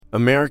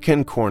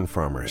American corn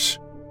farmers,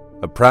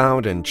 a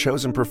proud and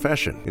chosen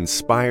profession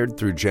inspired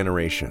through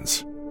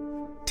generations.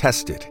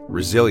 Tested,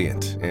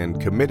 resilient, and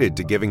committed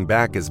to giving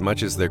back as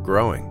much as they're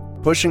growing,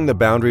 pushing the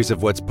boundaries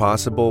of what's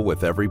possible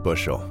with every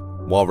bushel,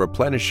 while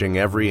replenishing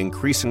every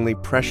increasingly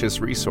precious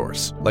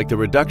resource, like the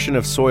reduction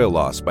of soil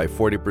loss by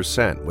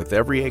 40% with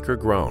every acre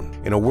grown.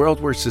 In a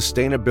world where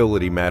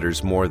sustainability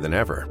matters more than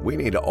ever, we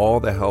need all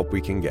the help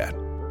we can get.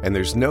 And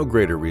there's no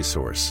greater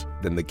resource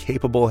than the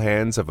capable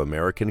hands of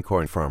American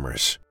corn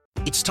farmers.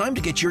 It's time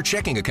to get your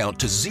checking account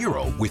to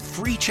zero with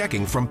free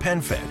checking from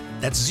PenFed.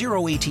 That's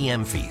zero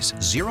ATM fees,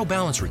 zero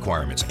balance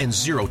requirements, and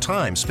zero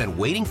time spent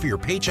waiting for your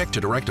paycheck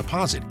to direct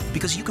deposit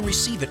because you can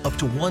receive it up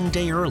to 1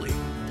 day early.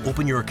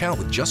 Open your account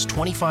with just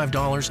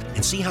 $25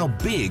 and see how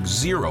big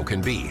zero can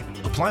be.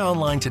 Apply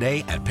online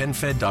today at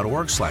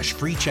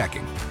PenFed.org/free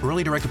checking.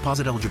 Early direct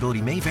deposit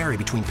eligibility may vary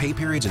between pay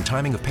periods and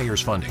timing of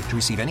payers' funding. To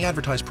receive any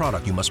advertised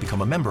product, you must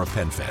become a member of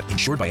PenFed,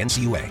 insured by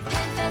NCUA.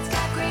 PenFed's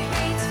got great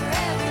rates for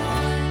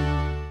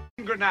everyone.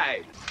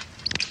 Grenade.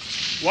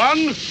 1,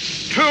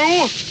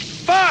 2,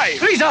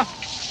 5. Lisa.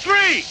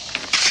 3.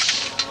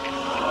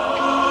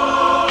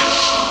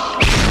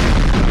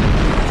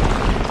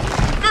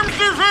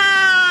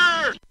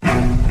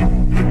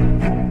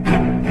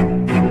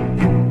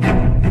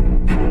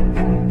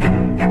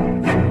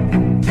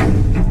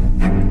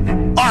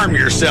 Arm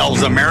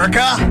yourselves,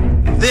 America.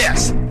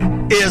 This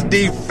is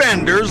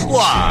Defenders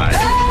Live.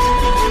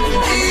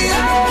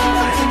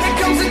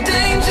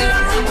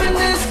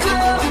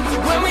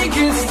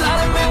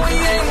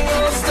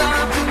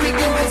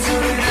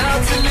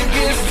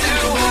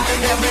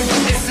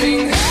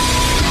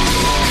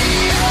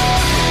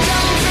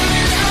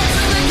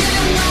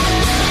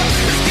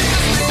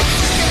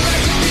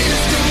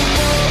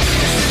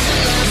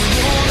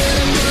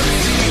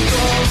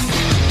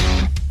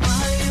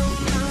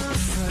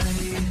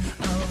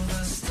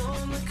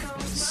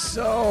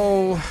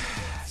 So,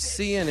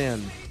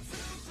 CNN.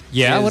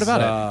 Yeah, what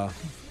about it?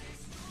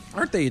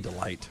 Aren't they a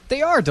delight?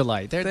 They are a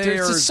delight. They're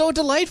just so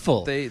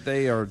delightful.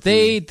 They are.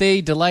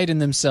 They delight in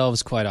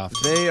themselves quite often.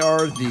 They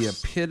are the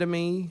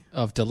epitome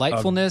of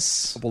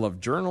delightfulness, of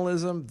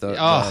journalism,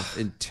 the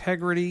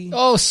integrity.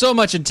 Oh, so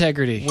much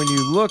integrity. When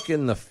you look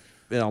in I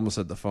almost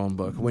said the phone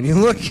book. When you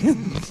look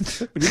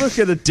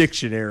at a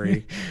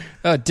dictionary,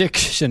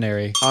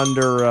 under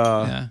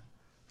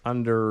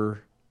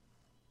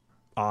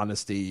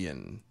honesty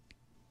and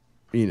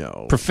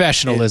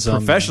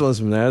professionalism.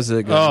 As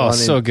it goes on.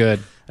 So good.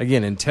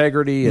 Again,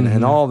 integrity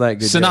and all that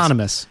good.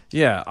 Synonymous.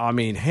 Yeah, I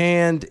mean,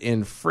 hand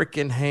in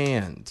frickin'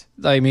 hand.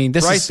 I mean,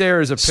 this right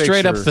there is a picture.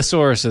 Straight up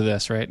thesaurus of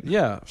this, right?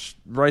 Yeah,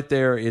 right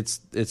there. It's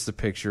the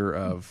picture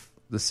of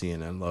the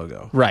CNN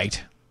logo.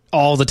 Right,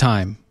 all the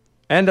time.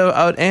 And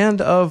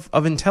of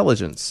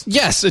intelligence.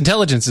 Yes,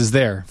 intelligence is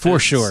there for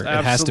sure.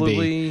 It has to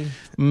be.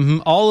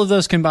 All of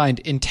those combined: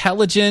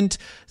 intelligent,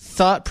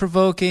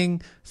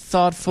 thought-provoking,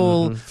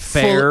 thoughtful,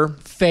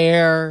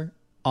 fair,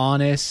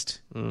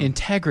 honest,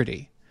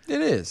 integrity. It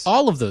is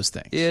all of those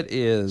things. It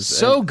is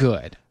so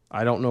good.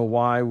 I don't know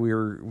why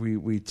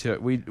we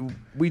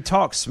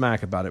talk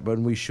smack about it, but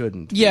we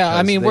shouldn't. Yeah,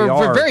 I mean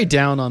we're very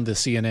down on the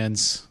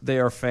CNNs. They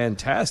are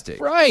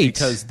fantastic, right?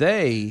 Because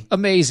they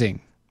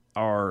amazing.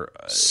 Are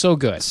so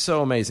good,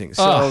 so amazing.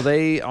 So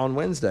they on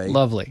Wednesday,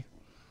 lovely.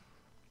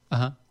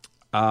 Well,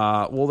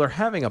 they're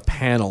having a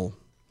panel.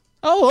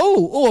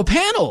 Oh, a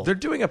panel. They're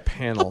doing a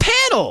panel. A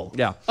panel.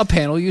 Yeah, a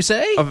panel. You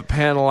say a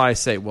panel. I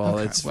say. Well,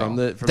 okay. It's from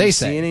the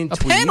CNN a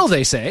tweet. panel.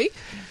 They say.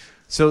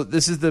 So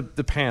this is the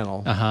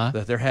panel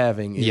that they're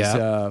having.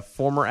 Is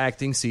former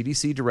acting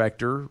CDC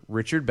director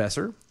Richard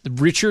Besser.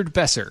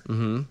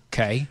 Mm-hmm.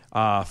 Okay.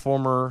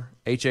 Former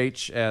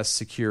HHS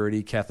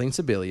security Kathleen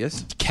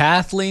Sebelius.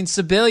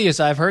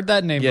 I've heard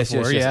that name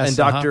before. Yes. And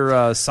Dr.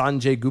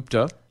 Sanjay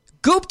Gupta.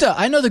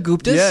 I know the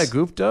Guptas. Yeah,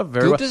 Gupta.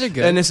 Guptas are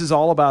good. And this is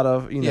all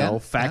about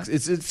facts. Yeah.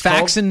 It's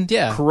facts and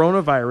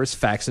coronavirus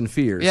facts and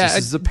fears. Yeah,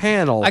 this is a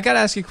panel. I got to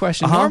ask you a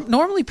question.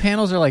 Normally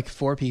panels are like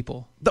 4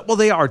 people. Well,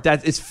 they are.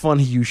 It's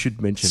funny you should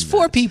mention. It's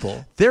 4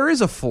 people. There is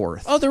a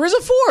fourth. Oh, there is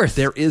a fourth.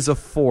 There is a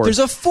fourth. There's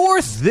a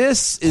fourth.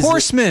 This is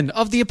horseman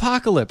of the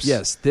apocalypse.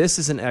 Yes, this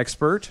is an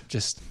expert.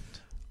 Just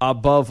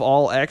above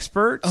all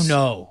experts. Oh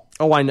no.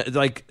 Oh, I know.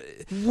 Like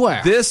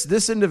where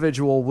this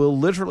individual will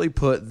literally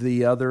put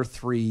the other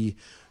 3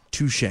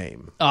 to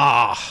shame.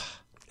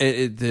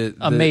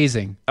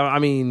 Amazing. I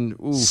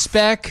mean,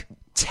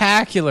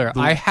 spectacular.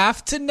 I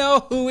have to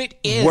know who it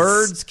is.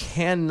 Words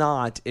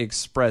cannot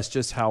express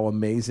just how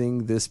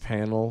amazing this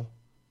panel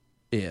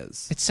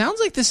is. It sounds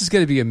like this is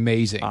going to be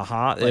amazing.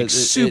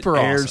 Super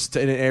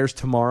awesome. It airs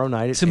tomorrow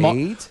night at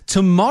 8.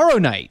 Tomorrow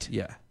night?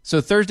 Yeah. So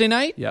Thursday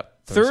night? Yep.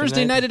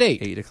 Thursday night at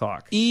 8. 8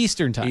 o'clock.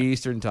 Eastern time.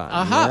 Yep.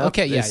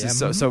 Okay, yeah.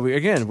 So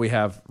we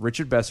have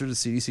Richard Besser, the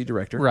CDC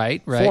director.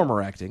 Right.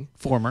 Former acting.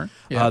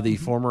 Yeah. The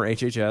former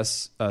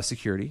HHS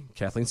security,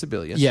 Kathleen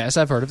Sebelius. Yes,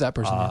 I've heard of that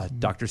person.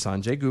 Dr.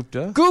 Sanjay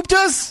Gupta.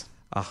 Guptas!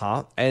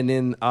 And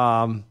then,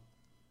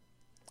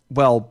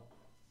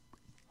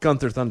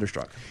 Gunther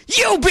Thunderstruck.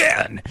 You've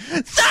been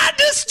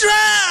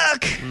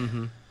thunderstruck!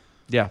 Mm-hmm.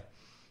 Yeah.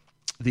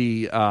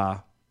 the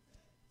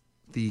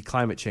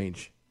climate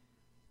change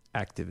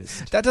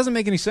activist. That doesn't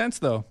make any sense,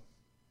 though.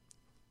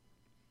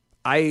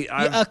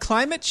 A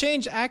climate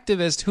change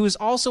activist who is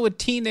also a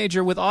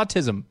teenager with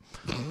autism.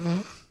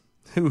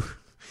 Who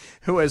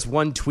has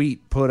one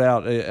tweet put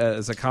out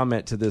as a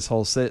comment to this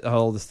whole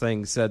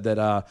thing, said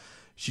that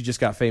she just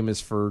got famous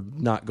for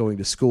not going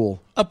to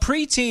school. A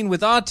preteen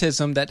with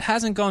autism that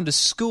hasn't gone to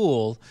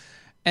school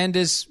and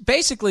is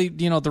basically,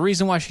 the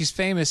reason why she's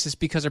famous is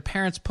because her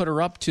parents put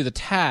her up to the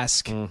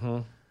task.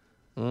 Yeah,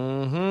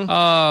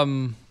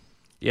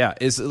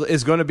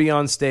 is going to be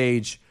on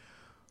stage.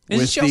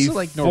 Isn't she also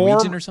like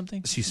Norwegian or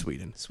something? She's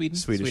Swedish.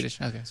 Swedish.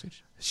 Okay,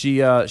 Swedish.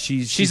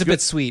 She's a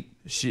bit sweet.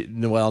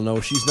 No,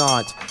 she's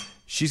not.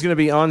 She's going to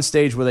be on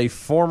stage with a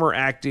former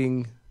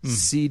acting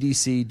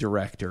CDC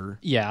director.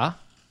 Yeah.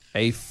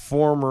 A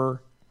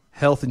former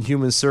Health and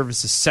Human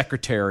Services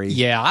secretary.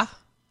 Yeah.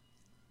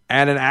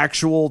 And an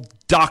actual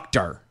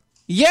doctor.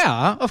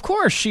 Yeah, of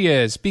course she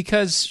is,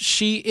 because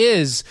she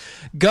is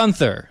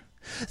Gunther.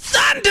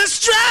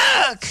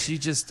 Thunderstruck! She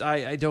just,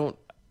 I don't...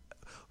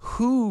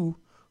 Who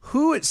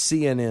at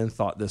CNN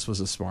thought this was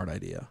a smart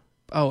idea?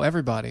 Oh,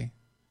 everybody.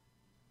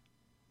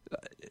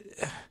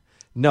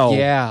 No.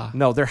 Yeah.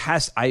 No, there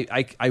has...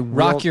 I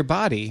Rock Your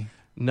Body.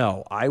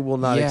 No, I will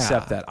not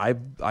accept that.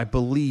 I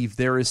believe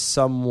there is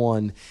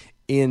someone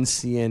in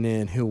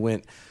CNN who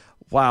went,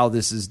 wow,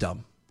 this is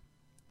dumb.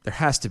 There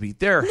has to be.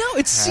 No,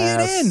 it's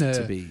CNN.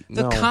 To be.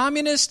 The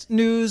Communist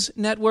News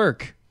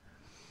Network.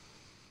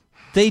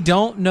 They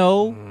don't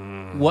know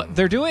what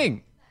they're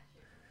doing.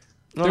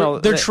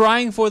 They're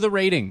trying for the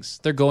ratings.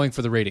 They're going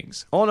for the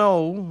ratings. Oh,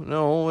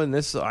 no. And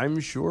this, I'm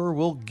sure,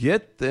 will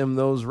get them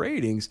those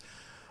ratings.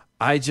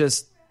 I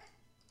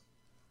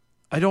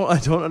don't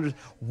understand.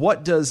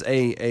 What does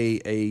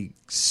a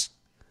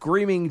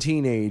screaming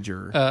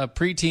teenager,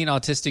 preteen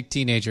autistic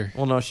teenager?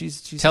 Well, no,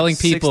 she's telling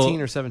like people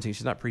 16 or 17.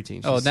 She's not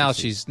preteen.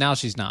 Now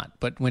she's not.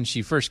 But when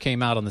she first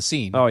came out on the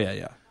scene,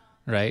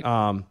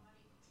 right.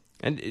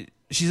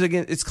 She's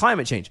again. It's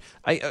climate change.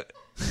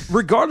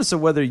 Regardless of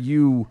whether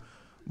you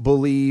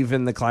believe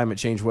in the climate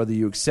change, whether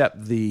you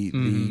accept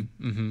the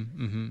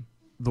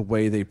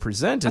way they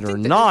present it or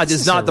not,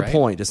 is not the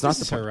point. It's not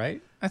the point. Her,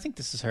 right? I think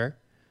this is her.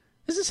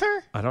 Is this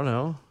her? I don't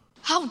know.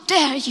 How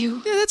dare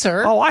you? Yeah, that's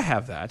her. Oh, I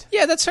have that.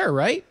 Yeah, that's her,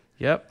 right?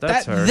 Yep,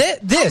 that's her.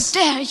 This.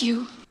 How dare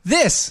you?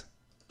 This.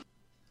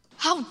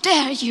 How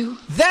dare you?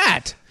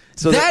 That.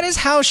 So that is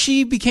how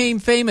she became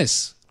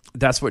famous.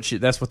 That's what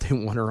they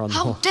want her on.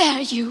 How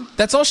dare you?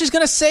 That's all she's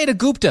going to say to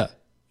Gupta.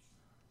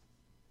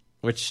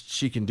 Which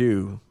she can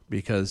do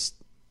because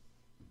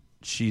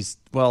she's,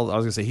 well, I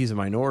was going to say he's a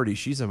minority.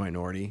 She's a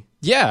minority.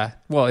 Yeah.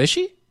 Well, is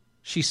she?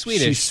 She's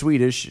Swedish. She's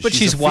Swedish. But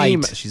she's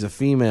white. She's a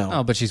female.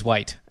 Oh, but she's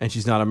white. And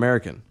she's not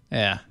American.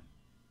 Yeah.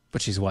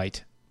 But she's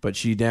white. But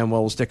she damn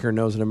well will stick her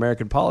nose in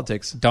American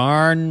politics.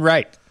 Darn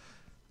right.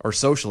 Or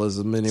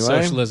socialism, anyway.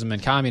 Socialism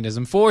and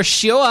communism, for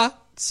sure.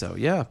 So,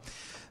 yeah.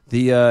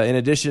 The in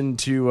addition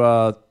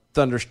to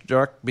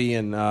Thunderstruck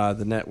being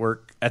the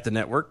network,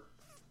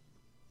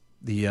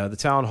 the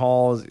town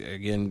hall,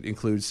 again,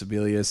 includes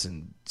Sebelius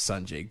and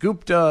Sanjay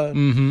Gupta,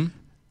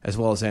 as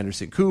well as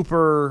Anderson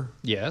Cooper.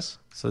 Yes.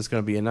 So it's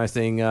going to be a nice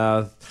thing.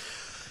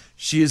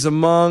 She is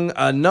among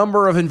a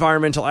number of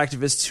environmental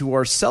activists who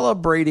are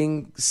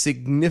celebrating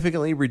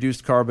significantly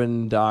reduced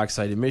carbon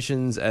dioxide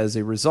emissions as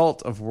a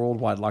result of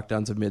worldwide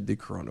lockdowns amid the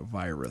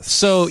coronavirus.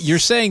 So you're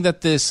saying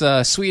that this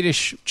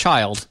Swedish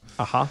child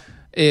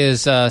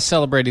is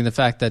celebrating the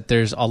fact that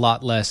there's a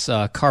lot less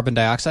carbon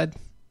dioxide?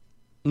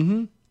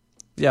 Mm-hmm.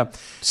 Yeah.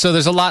 So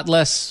there's a lot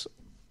less...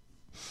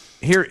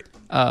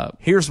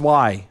 Here's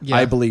why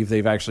I believe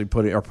they've actually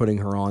putting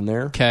her on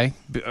there. Okay.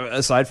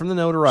 Aside from the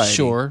notoriety.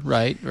 Sure,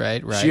 right.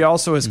 She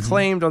also has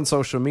claimed on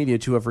social media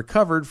to have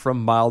recovered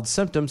from mild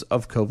symptoms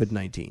of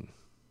COVID-19.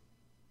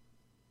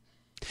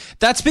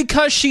 That's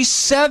because she's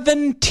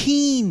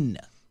 17.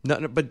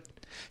 No, but...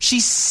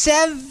 She's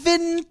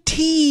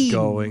 17.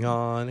 Going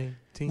on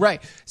 18.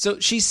 Right. So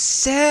she's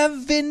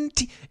 17.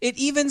 It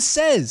even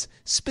says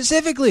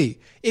specifically,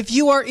 if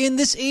you are in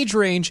this age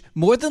range,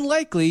 more than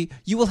likely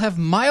you will have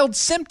mild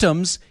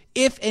symptoms,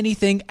 if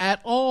anything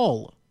at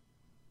all.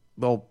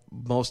 Well,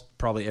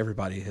 probably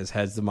everybody has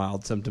had the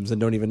mild symptoms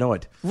and don't even know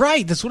it.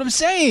 Right. That's what I'm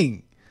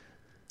saying.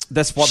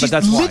 That's why. She's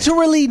but that's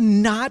literally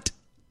not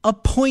a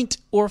point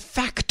or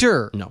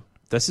factor. No.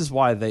 This is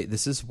why they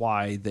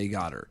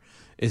got her.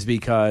 Is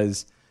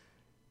because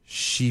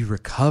she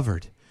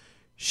recovered.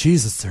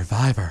 She's a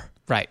survivor.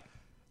 Right.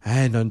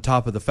 And on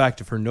top of the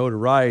fact of her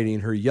notoriety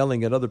and her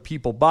yelling at other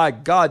people, by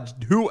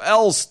God, who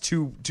else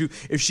to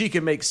if she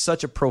can make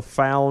such a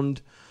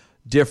profound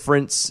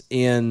difference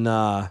in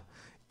the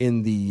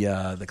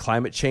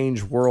climate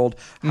change world,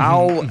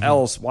 how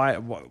else? Why?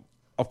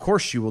 Of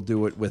course, she will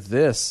do it with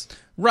this.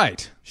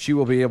 Right. She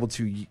will be able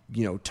to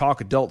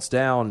talk adults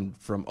down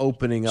from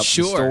opening up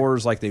the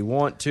stores like they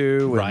want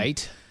to.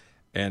 Right.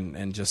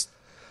 And just.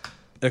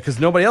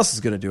 Because nobody else is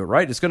going to do it,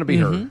 right? It's going to be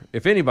her.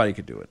 If anybody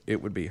could do it,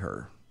 it would be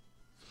her.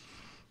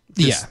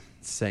 Just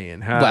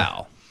saying.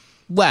 Wow.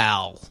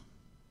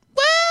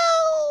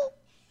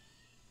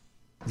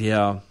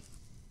 Yeah.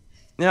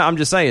 Yeah, I'm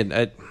just saying.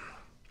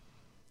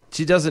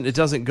 It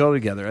doesn't go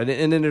together.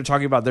 And then they're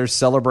talking about they're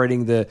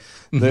celebrating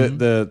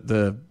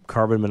the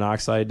carbon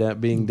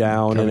monoxide being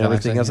down and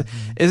everything else.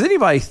 Has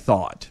anybody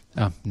thought?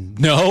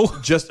 No.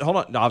 Just hold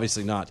on.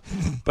 Obviously not.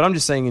 But I'm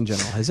just saying in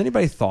general. Has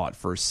anybody thought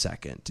for a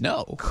second?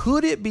 No.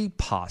 Could it be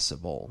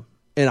possible?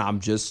 And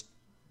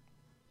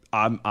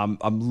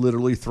I'm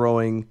literally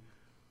throwing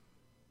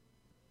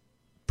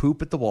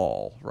poop at the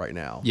wall right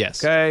now.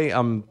 Yes. Okay.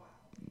 I'm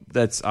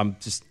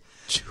just.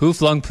 Who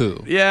flung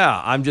poo? Yeah,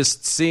 I'm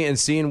just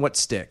seeing what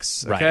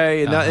sticks.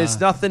 Okay, Right. It's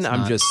nothing.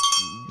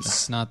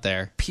 It's not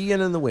there. Peeing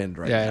in the wind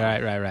right now.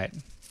 Yeah, right.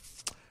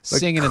 But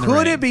Singing in the rain.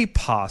 could it be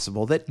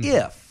possible that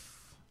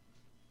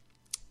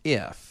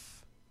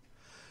if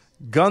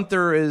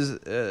Gunther is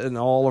and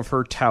all of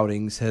her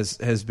toutings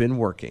has been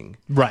working,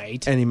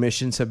 right, and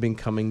emissions have been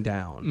coming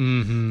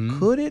down,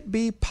 could it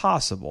be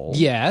possible?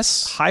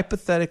 Yes,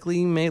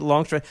 hypothetically,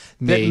 long stretch,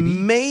 maybe,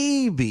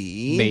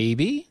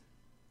 maybe.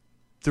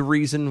 The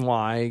reason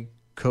why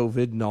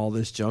COVID and all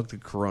this junk, the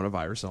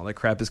coronavirus and all that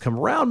crap has come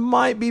around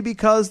might be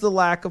because the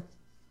lack of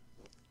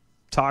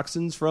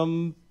toxins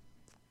from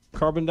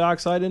carbon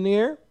dioxide in the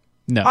air.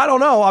 No. I don't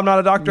know. I'm not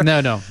a doctor.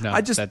 No.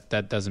 I just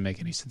that doesn't make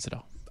any sense at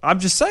all. I'm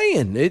just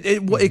saying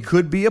it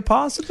could be a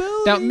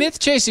possibility. Now, Myth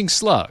Chasing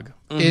Slug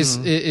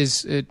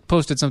is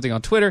posted something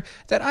on Twitter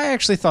that I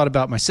actually thought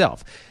about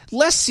myself.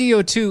 Less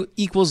CO2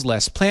 equals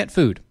less plant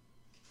food.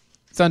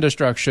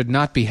 Thunderstruck should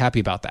not be happy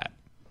about that.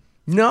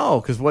 No,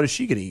 because what is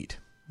she going to eat?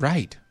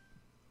 Right.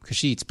 Because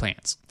she eats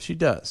plants. She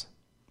does.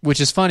 Which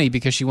is funny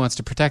because she wants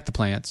to protect the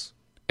plants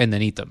and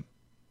then eat them.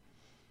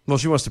 Well,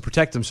 she wants to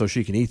protect them so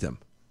she can eat them.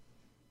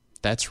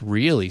 That's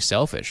really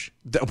selfish.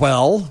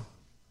 Well,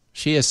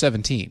 she is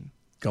 17.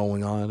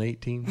 Going on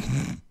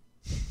 18.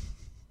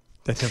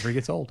 That never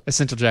gets old.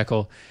 Essential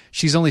Jekyll.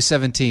 She's only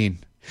 17.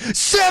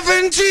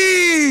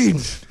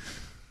 17!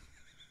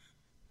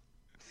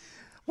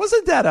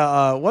 Wasn't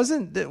that was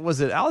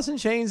it Alice in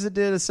Chains that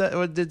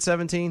did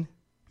 17?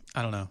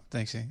 I don't know.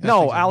 Thanks.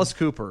 No, Alice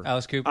Cooper.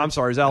 Alice Cooper. I'm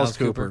sorry, it was Alice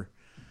Cooper.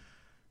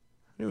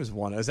 It was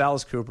one. It was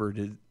Alice Cooper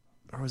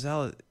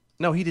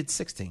No, he did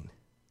 16.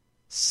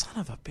 Son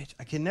of a bitch!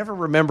 I can never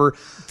remember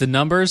the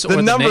numbers or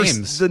the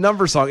names. The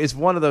number song. It's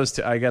one of those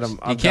two. I get them.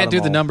 You can't do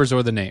the numbers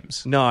or the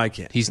names. No, I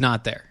can't. He's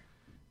not there.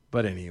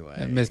 But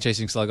anyway, Myth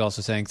Chasing Slug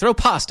also saying throw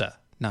pasta,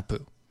 not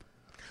poo.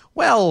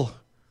 Well.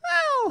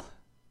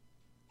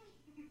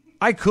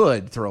 I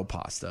could throw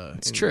pasta.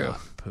 It's true.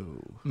 Not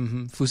poo.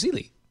 Mm-hmm.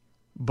 Fusilli.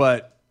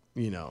 But,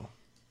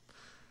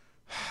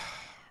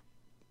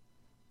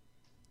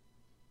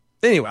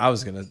 Anyway, I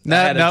was going to...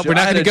 No, we're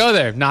not going to go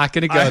there. Not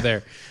going to go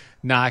there.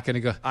 Not going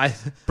to go.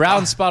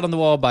 Brown Spot on the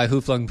Wall by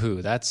Who Flung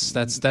Poo. That's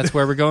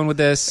where we're going with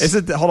this.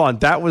 Hold on.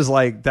 That was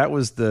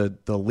the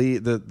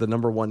lead, the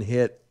number one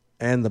hit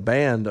and the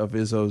band of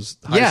Izzo's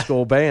high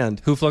school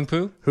band. Who Flung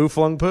Poo? Who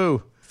Flung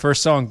Poo.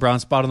 First song,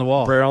 Brown Spot on the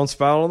Wall. Brown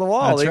Spot on the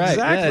Wall. That's right.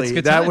 Exactly.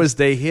 Yeah, that was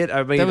their hit.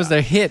 I mean, that was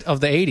their hit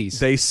of the 80s.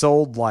 They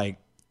sold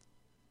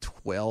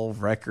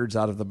 12 records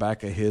out of the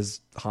back of his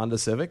Honda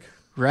Civic.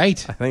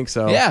 Right. I think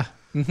so. Yeah.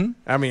 Mm-hmm.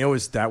 I mean,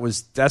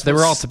 they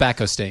were all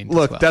tobacco stained.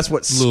 Look, that's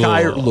what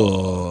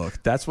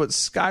that's what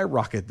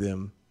skyrocketed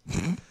them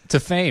to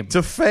fame.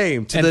 To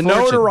the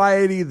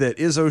notoriety that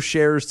Izzo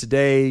shares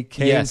today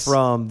came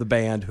from the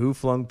band Who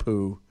Flung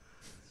Poo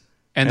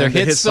and their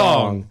hit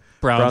song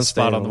Brown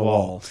Spot on the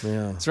Wall.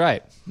 Yeah. That's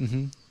right.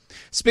 Mm-hmm.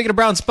 Speaking of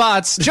brown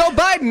spots, Joe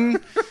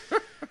Biden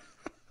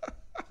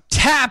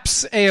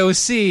taps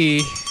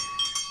AOC.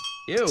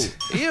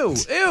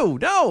 Ew,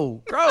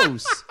 no,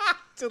 gross.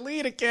 To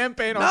lead a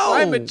campaign on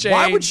climate change.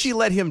 Why would she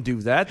let him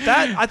do that?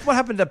 What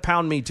happened to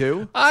Pound Me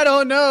Too? I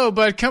don't know,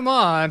 but come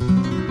on.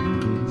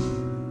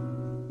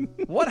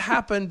 What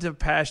happened to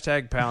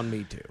hashtag Pound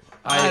Me Too?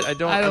 I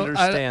don't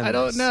understand. I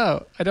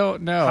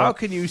don't know. How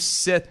can you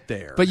sit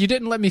there? But you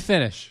didn't let me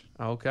finish.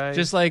 Okay.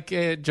 Just like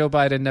Joe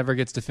Biden never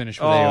gets to finish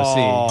with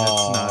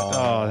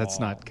AOC. That's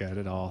not good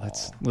at all.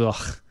 That's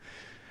ugh.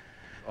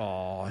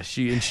 Oh,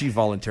 she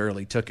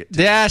voluntarily took it.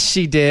 Yeah,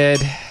 she did.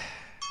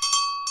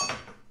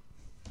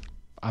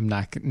 I'm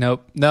not.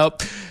 Nope.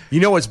 You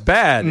know what's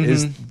bad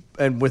is,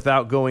 and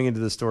without going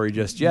into the story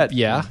just yet,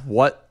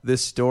 what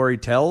this story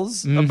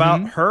tells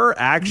about her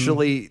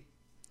actually,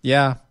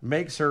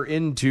 makes her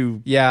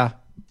into,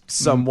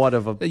 somewhat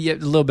of a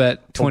little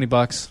bit,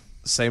 $20,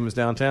 same as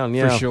downtown,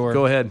 for sure.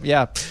 Go ahead,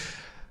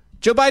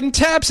 Joe Biden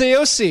taps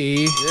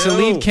AOC to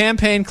lead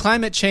campaign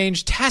climate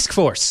change task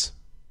force.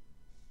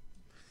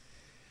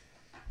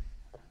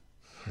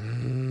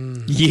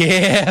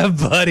 Yeah,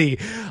 buddy.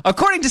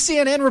 According to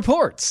CNN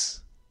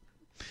reports,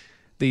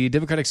 the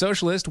Democratic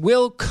Socialist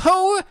will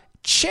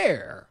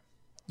co-chair.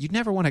 You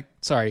never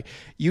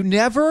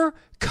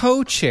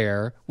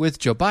co-chair with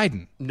Joe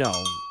Biden. No,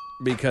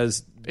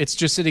 because it's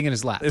just sitting in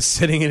his lap. It's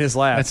sitting in his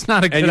lap. That's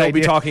not a good idea. And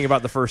you'll be talking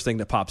about the first thing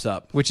that pops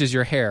up. Which is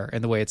your hair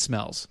and the way it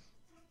smells.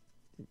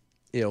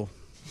 Ew.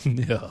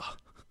 Yeah.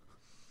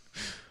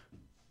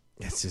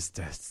 It's just...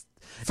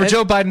 For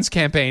Joe Biden's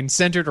campaign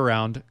centered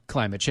around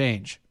climate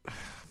change.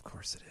 Of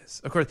course it is.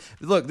 is. Of course.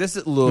 Look, this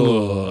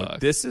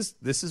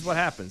is what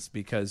happens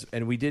because,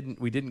 and we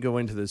didn't go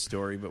into this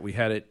story, but we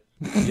had it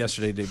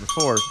yesterday, day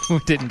before. We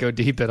didn't go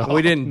deep at all.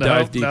 We didn't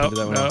dive deep into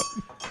that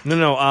one.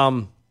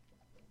 No.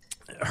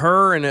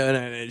 Her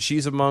and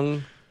she's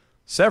among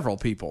several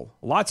people,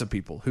 lots of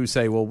people who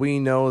say, well, we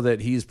know that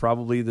he's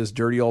probably this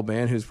dirty old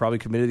man who's probably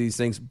committed these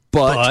things,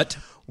 but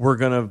we're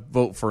going to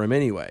vote for him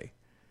anyway.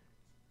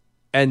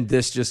 And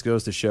this just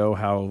goes to show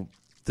how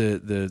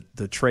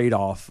the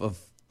trade-off of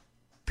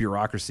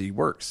bureaucracy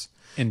works.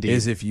 Indeed.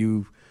 Is if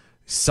you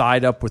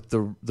side up with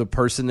the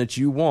person that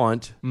you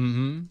want,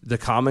 the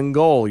common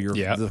goal.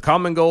 The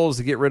common goal is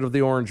to get rid of the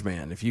orange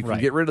man. If you can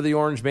get rid of the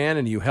orange man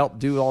and you help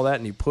do all that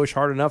and you push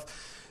hard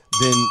enough,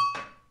 then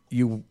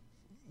you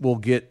will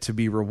get to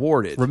be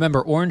rewarded.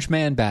 Remember, orange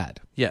man bad.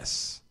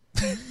 Yes.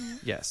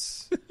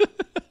 Yes.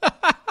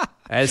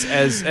 And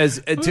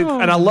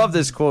I love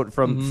this quote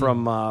from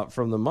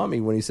the Mummy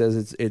when he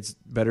says it's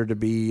better to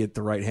be at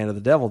the right hand of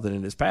the devil than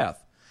in his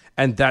path.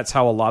 And that's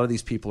how a lot of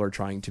these people are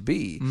trying to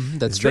be.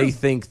 That's true. They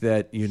think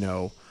that,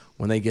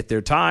 when they get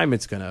their time,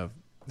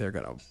 they're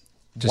gonna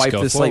just wipe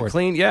go the slate forward.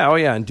 clean. Yeah,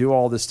 and do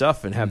all this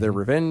stuff and have their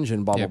revenge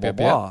and blah, blah,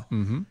 blah.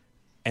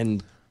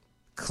 And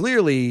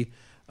clearly,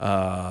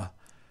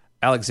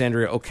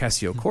 Alexandria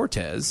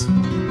Ocasio-Cortez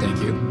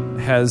Thank you.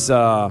 has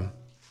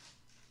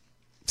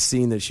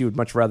seen that she would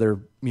much rather,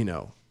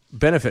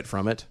 benefit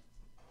from it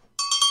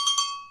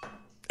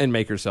and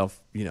make herself,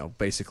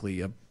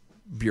 basically a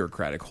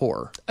bureaucratic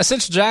whore.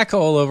 Essential Jack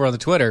all over on the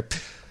Twitter.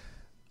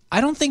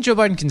 I don't think Joe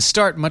Biden can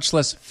start, much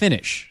less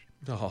finish.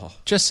 Oh,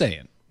 Just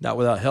saying. not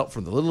without help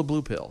from the little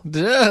blue pill.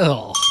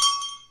 Ugh.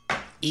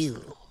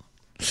 Ew.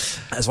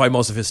 That's why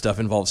most of his stuff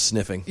involves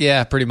sniffing.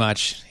 Yeah, pretty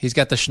much. He's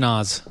got the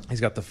schnoz.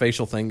 He's got the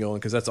facial thing going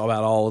because that's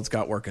about all it's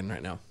got working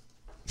right now.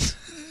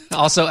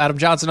 Also, Adam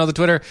Johnson on the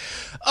Twitter.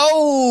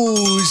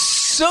 Oh,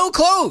 so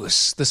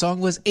close. The song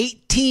was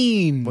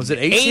 18. Was it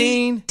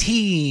 18?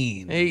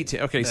 18. 18.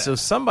 Okay, so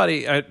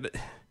somebody,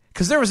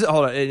 because there was,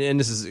 hold on, and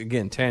this is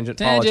again tangent.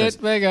 Apologize.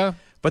 There you go.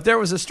 But there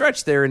was a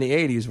stretch there in the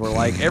 80s where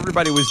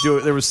everybody was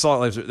doing. There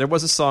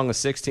was a song of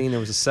 16, there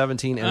was a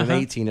 17, and an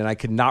 18, and I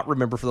could not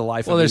remember for the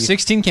life of me. Well, there's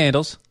 16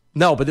 candles.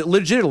 No, but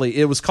legitimately,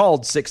 it was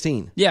called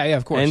 16. Yeah,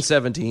 of course. And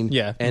 17.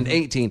 Yeah. And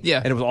 18. Yeah.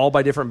 And it was all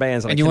by different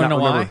bands. And you want to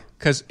know why?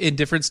 Because in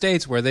different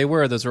states where they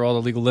were, those are all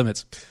the legal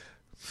limits.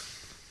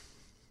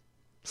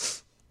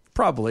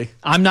 Probably.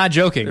 I'm not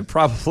joking. It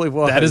probably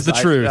was. That is the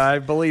truth. I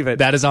believe it.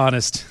 That is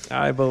honest.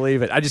 I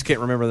believe it. I just can't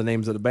remember the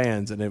names of the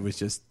bands, and it was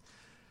just.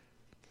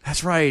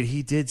 That's right.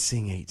 He did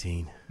sing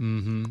 18.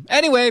 Mm-hmm.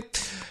 Anyway,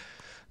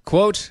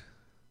 quote,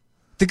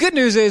 the good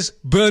news is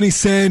Bernie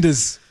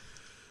Sanders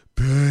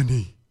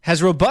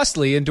has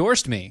robustly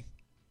endorsed me.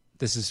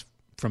 This is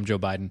from Joe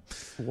Biden.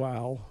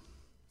 Wow.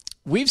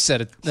 We've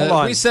said it. Hold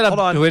on. We set up,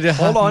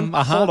 Hold on.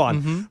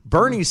 Mm-hmm.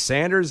 Bernie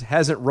Sanders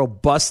hasn't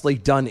robustly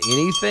done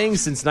anything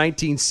since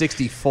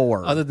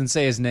 1964. Other than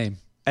say his name.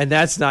 And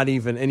that's not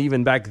even, and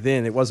even back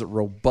then, it wasn't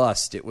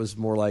robust. It was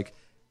more like,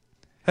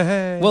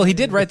 hey. Well, he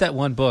did write that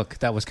one book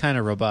that was kind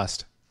of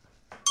robust.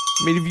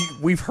 I mean,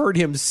 we've heard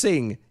him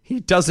sing.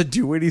 He doesn't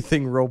do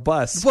anything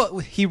robust. Well,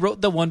 he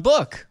wrote the one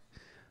book.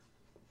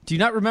 Do you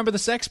not remember the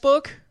sex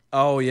book?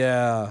 Oh,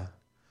 yeah.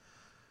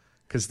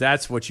 Because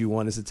that's what you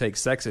want, is to take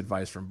sex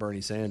advice from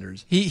Bernie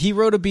Sanders. He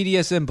wrote a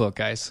BDSM book,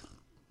 guys.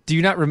 Do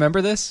you not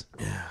remember this?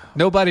 Yeah.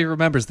 Nobody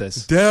remembers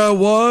this. There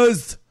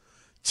was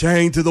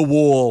chained to the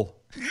wall.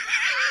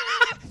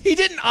 He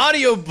didn't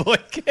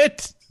audiobook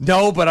it.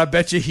 No, but I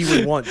bet you he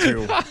would want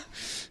to.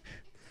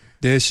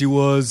 There she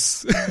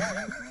was.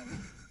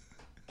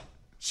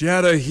 She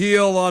had a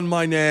heel on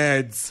my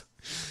nads.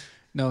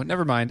 No,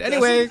 never mind.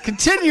 Anyway,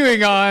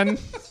 continuing on.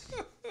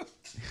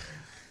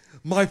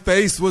 My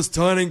face was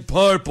turning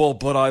purple,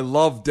 but I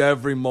loved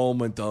every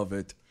moment of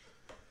it.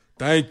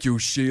 Thank you,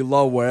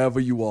 Sheila, wherever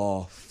you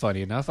are.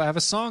 Funny enough, I have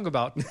a song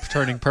about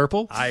turning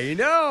purple. I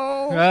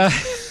know.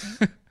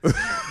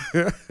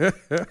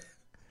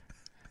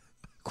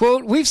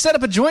 Quote, we've set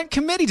up a joint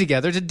committee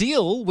together to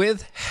deal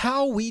with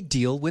how we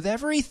deal with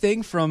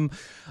everything from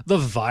the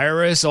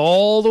virus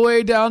all the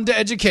way down to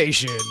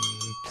education,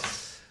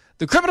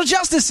 the criminal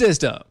justice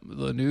system,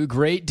 the new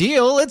Great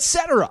Deal,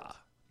 etc.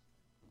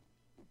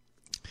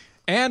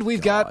 And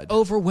we've got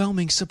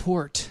overwhelming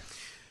support.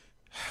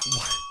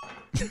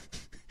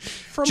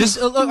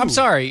 I'm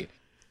sorry.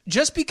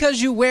 Just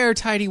because you wear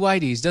tidy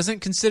whities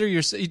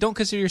you don't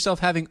consider yourself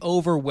having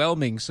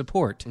overwhelming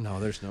support. No,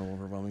 there's no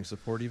overwhelming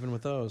support even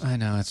with those. I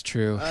know, it's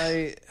true.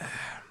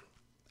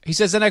 He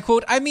says, and I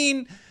quote, I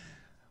mean,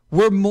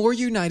 we're more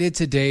united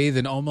today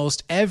than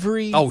almost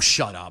every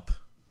shut up.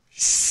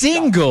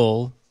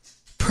 Single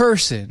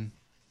person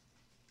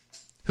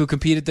who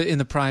competed in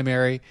the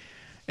primary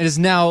and is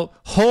now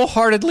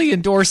wholeheartedly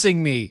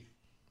endorsing me.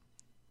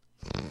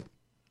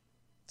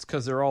 It's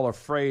because they're all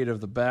afraid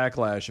of the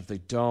backlash if they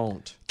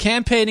don't.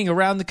 Campaigning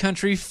around the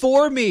country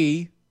for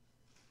me,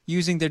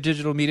 using their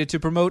digital media to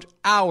promote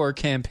our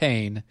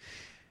campaign.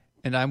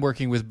 And I'm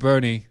working with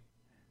Bernie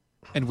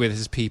and with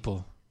his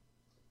people.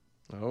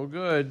 Oh,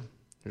 good.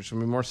 There's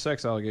going to be more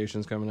sex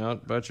allegations coming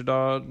out. Bet you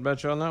on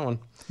that one.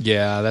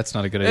 Yeah, that's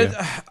not a good idea.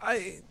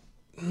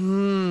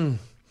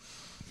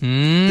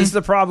 This is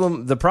the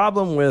problem. The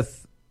problem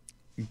with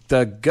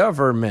the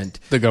government.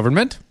 The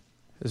government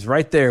is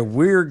right there.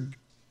 We've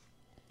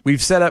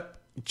set up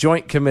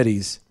joint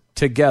committees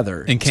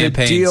together in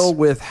campaigns to deal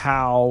with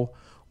how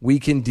we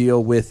can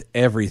deal with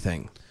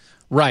everything.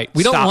 Right.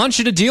 We don't want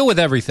you to deal with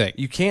everything.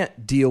 You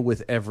can't deal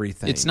with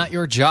everything. It's not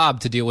your job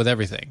to deal with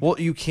everything. Well,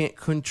 you can't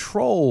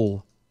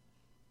control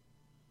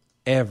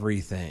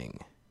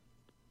everything.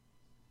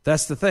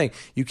 That's the thing.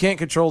 You can't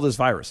control this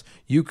virus.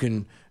 You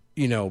can,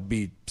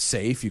 be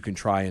safe. You can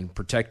try and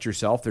protect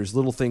yourself. There's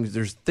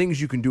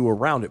things you can do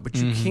around it, but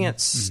you can't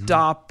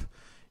stop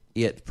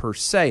it per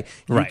se.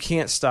 You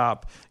can't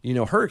stop,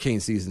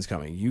 hurricane season's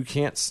coming. You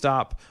can't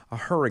stop a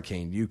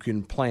hurricane. You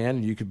can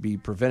plan, you could be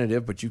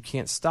preventative, but you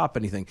can't stop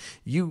anything.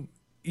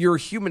 You're a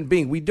human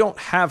being. We don't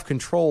have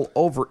control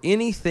over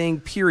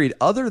anything, period,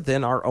 other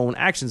than our own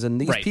actions. And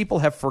these people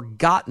have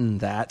forgotten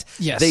that.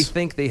 Yes. They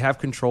think they have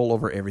control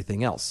over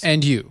everything else.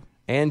 And you.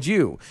 And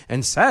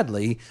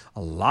sadly,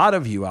 a lot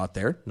of you out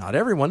there, not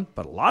everyone,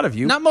 but a lot of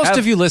you. Not most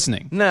of you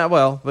listening.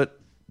 But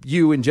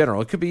you in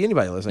general. It could be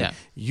anybody listening. Yeah.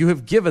 You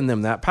have given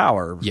them that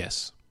power.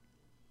 Yes.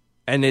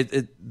 And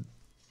the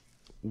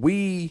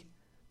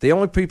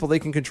only people they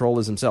can control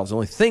is themselves. The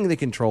only thing they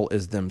control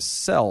is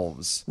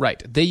themselves.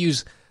 Right. They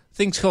use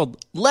things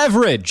called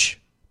leverage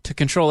to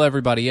control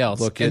everybody else.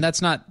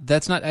 That's not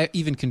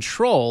even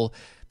control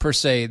per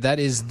se. That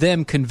is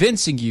them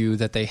convincing you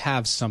that they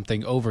have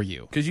something over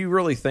you. Because you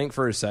really think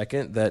for a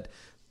second that,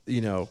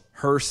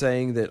 her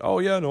saying that, oh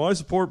yeah, no, I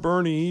support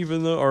Bernie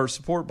or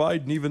support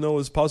Biden even though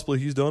it's possibly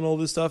he's done all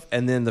this stuff,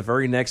 and then the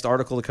very next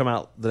article to come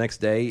out the next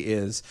day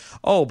is,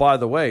 oh, by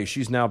the way,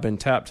 she's now been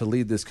tapped to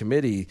lead this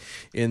committee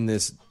in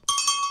this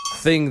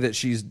thing that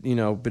she's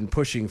been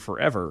pushing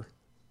forever.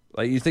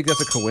 Like, you think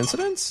that's a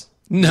coincidence?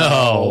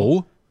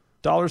 No.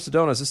 Dollars to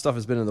donuts. This stuff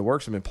has been in the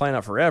works and been planned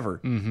out forever.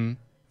 Mm-hmm.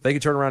 They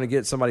could turn around and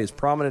get somebody as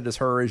prominent as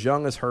her, as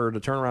young as her,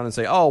 to turn around and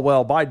say, oh,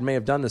 well, Biden may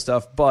have done this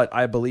stuff, but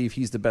I believe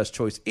he's the best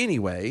choice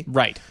anyway.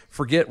 Right.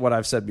 Forget what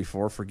I've said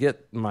before.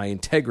 Forget my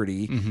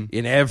integrity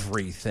in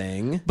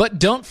everything. But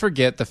don't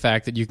forget the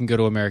fact that you can go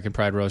to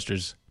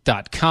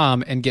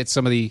AmericanPrideRoasters.com and get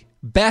some of the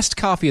best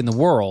coffee in the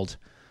world,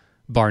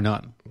 bar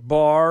none.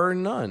 Bar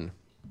none.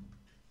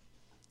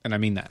 And I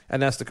mean that.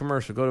 And that's the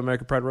commercial. Go to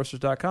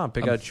AmericanPrideRoasters.com.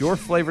 Pick out your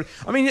flavor.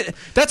 I mean,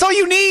 that's all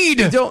you need.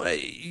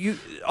 You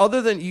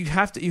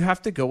have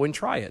to go and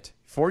try it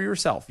for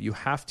yourself. You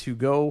have to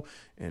go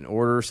and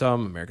order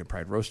some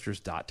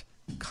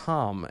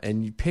AmericanPrideRoasters.com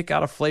and you pick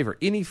out a flavor,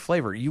 any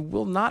flavor. You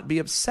will not be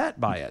upset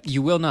by it.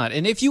 You will not.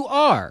 And if you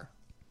are,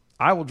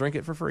 I will drink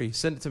it for free.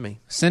 Send it to me.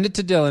 Send it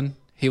to Dylan.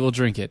 He will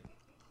drink it.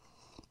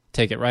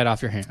 Take it right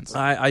off your hands.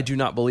 I do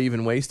not believe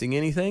in wasting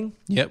anything.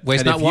 Yep,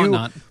 waste not, want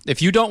not.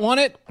 If you don't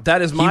want it,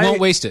 he won't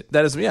waste it.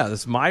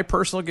 That's my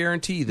personal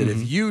guarantee that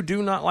if you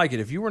do not like it,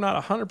 if you are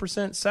not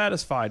 100%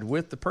 satisfied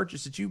with the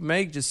purchase that you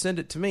make, just send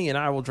it to me and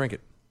I will drink it.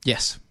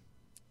 Yes.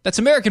 That's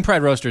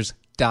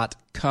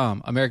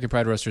AmericanPrideRoasters.com.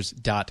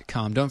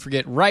 AmericanPrideRoasters.com. Don't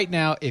forget, right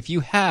now, if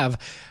you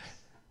have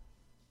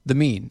the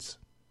means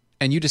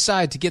and you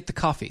decide to get the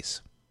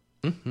coffees,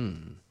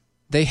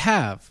 they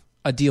have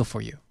a deal for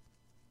you.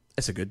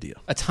 It's a good deal.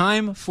 A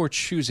time for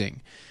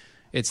choosing.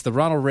 It's the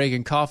Ronald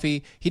Reagan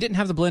coffee. He didn't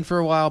have the blend for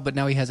a while, but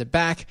now he has it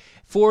back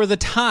for the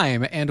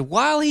time. And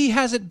while he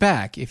has it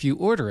back, if you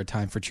order a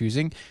time for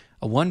choosing,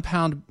 a 1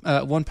 pound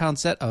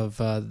set of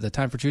the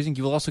time for choosing,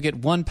 you will also get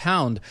 1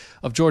 pound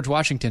of George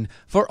Washington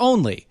for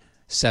only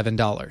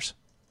 $7.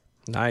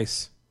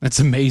 Nice. That's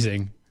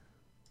amazing.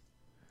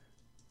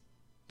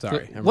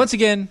 Sorry. Once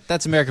again,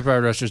 that's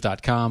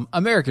AmericanPrideRoasters.com.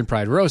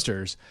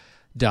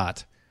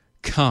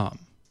 AmericanPrideRoasters.com.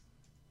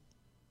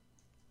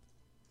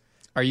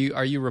 Are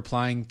you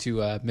replying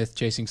to Myth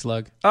Chasing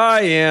Slug? I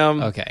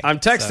am. Okay. I'm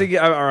texting it,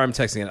 or I'm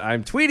texting it.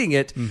 I'm tweeting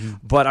it,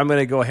 but I'm going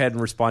to go ahead and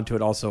respond to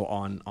it also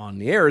on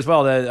the air as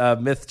well. The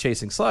Myth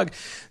Chasing Slug,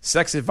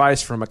 sex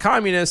advice from a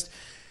communist.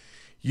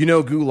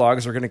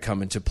 Gulags are going to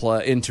come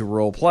into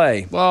role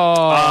play.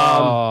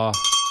 Oh.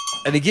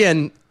 And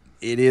again,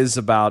 it is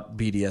about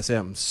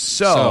BDSM.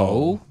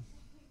 So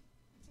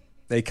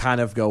they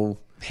kind of go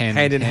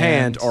hand in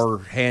hand or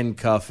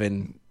handcuff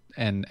and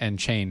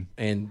chain.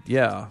 And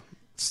yeah.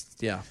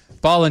 Yeah.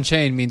 Ball and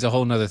chain means a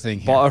whole nother thing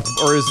here. Or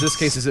in this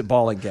case, is it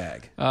ball and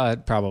gag?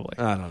 Probably.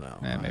 I don't know.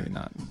 Maybe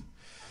not.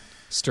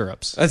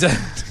 Stirrups.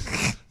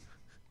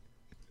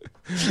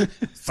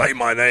 Say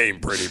my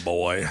name, pretty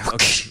boy.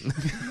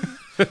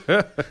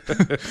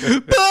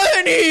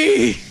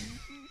 Bunny!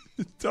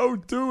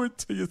 Don't do it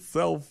to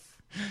yourself.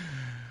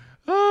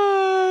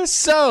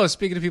 So,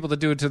 speaking of people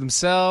that do it to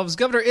themselves,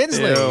 Governor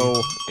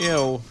Inslee.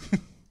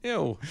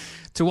 Ew.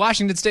 To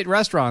Washington State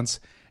restaurants.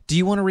 Do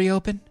you want to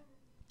reopen?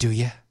 Do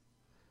you?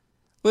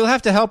 We'll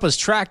have to help us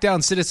track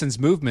down citizens'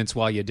 movements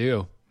while you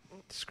do.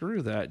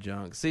 Screw that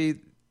junk. See,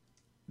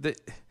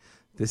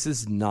 this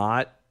is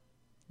not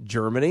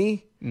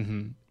Germany,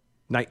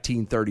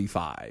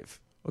 1935.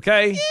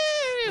 Okay?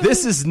 Yeah.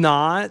 This is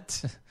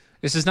not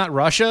This is not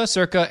Russia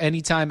circa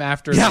any time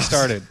after they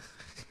started.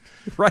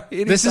 Right.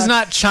 This is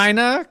not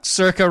China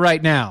circa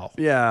right now.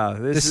 Yeah.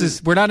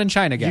 We're not in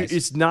China, guys.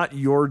 It's not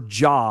your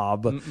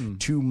job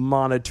to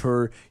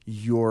monitor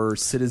your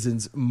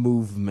citizens'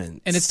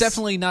 movements. And it's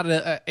definitely not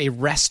a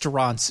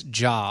restaurant's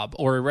job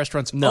or a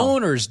restaurant's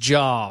owner's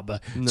job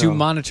to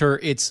monitor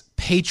its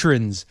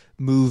patrons'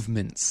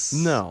 movements.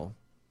 No.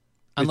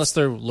 Unless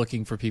they're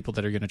looking for people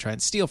that are going to try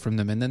and steal from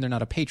them, and then they're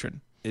not a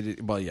patron.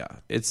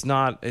 It's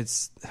not.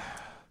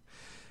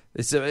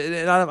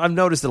 I've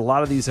noticed that a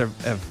lot of these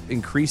have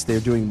increased.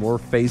 They're doing more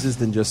phases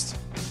than just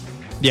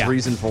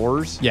 3s and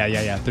 4s.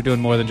 Yeah. They're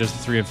doing more than just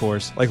 3 and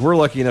 4s. Like, we're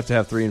lucky enough to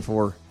have 3 and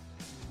 4.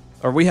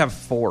 Or we have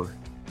 4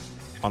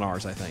 on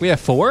ours, I think. We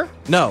have 4?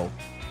 No.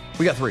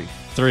 We got 3.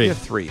 3. We have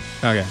 3.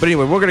 Okay. But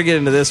anyway, we're going to get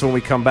into this when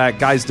we come back.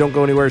 Guys, don't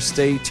go anywhere.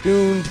 Stay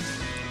tuned.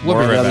 We'll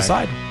be on right the other back.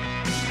 side.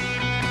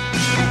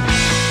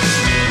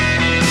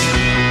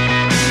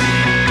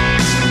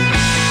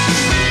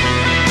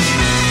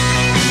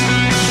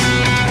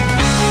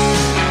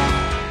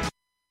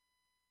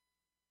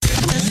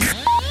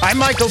 I'm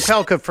Michael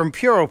Pelka from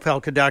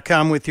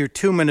PuroPelka.com with your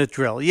 2-minute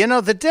drill. You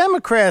know, the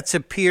Democrats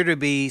appear to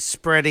be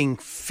spreading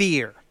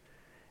fear,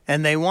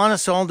 and they want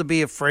us all to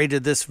be afraid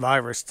of this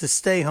virus, to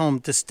stay home,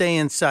 to stay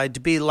inside, to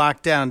be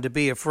locked down, to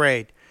be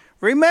afraid.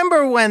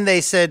 Remember when they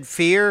said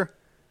fear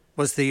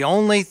was the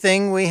only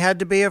thing we had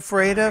to be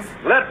afraid of?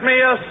 Let me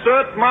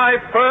assert my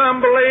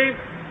firm belief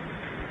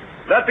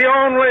that the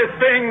only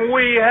thing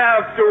we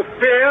have to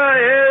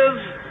fear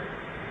is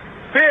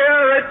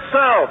fear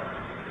itself.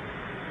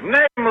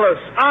 Nameless,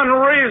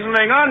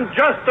 unreasoning,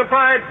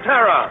 unjustified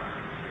terror,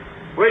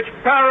 which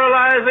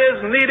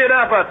paralyzes needed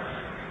efforts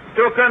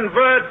to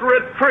convert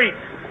retreat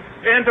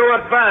into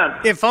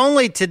advance. If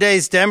only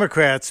today's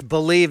Democrats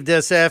believed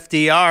as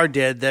FDR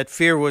did that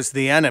fear was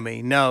the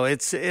enemy. No,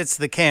 it's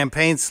the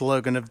campaign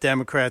slogan of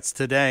Democrats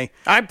today.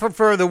 I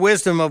prefer the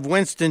wisdom of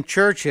Winston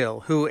Churchill,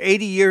 who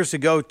 80 years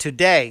ago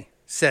today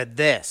said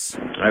this.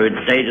 I would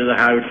say to the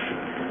House,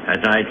 as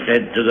I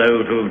said to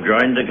those who have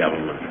joined the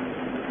government,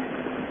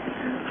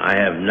 I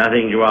have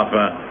nothing to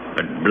offer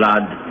but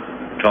blood,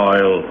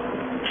 toil,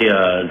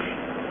 tears,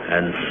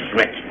 and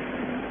sweat.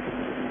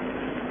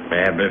 We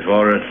have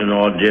before us an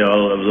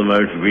ordeal of the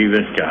most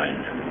grievous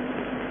kind.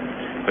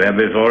 We have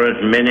before us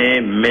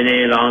many,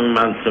 many long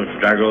months of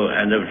struggle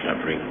and of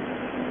suffering.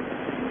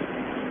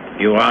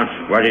 You ask,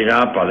 what is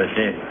our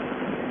policy?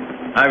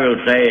 I will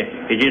say,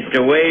 it is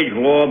to wage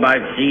war by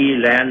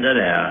sea, land, and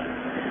air,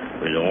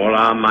 with all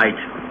our might,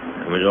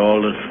 and with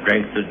all the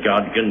strength that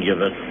God can give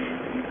us,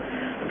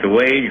 to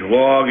wage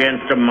war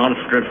against a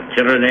monstrous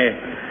tyranny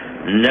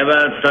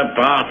never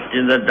surpassed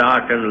in the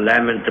dark and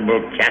lamentable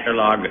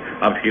catalogue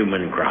of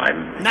human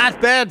crime.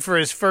 Not bad for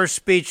his first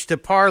speech to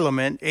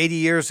Parliament 80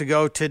 years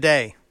ago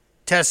today.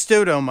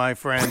 Testudo, my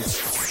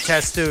friends.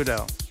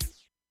 Testudo.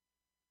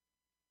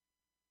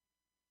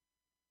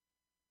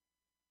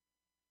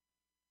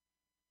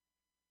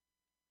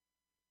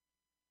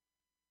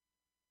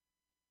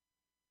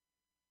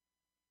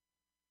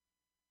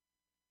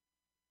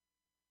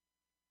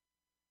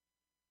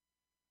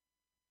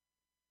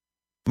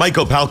 Mike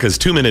Opalka's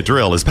 2-minute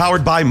drill is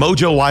powered by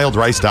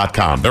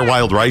MojoWildRice.com. Their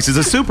wild rice is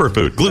a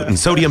superfood, gluten,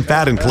 sodium,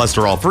 fat, and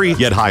cholesterol-free,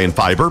 yet high in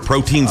fiber,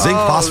 protein, zinc,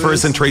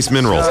 phosphorus, and trace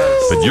minerals.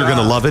 But you're going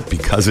to love it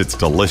because it's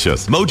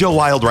delicious.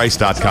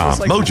 MojoWildRice.com.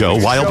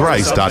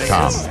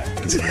 MojoWildRice.com.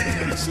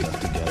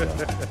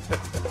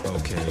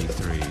 Okay,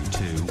 3, 2,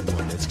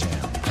 1, it's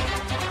jam.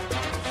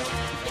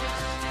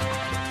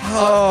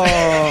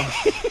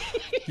 Oh.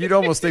 You'd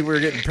almost think we were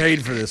getting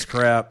paid for this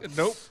crap.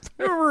 Nope.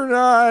 We're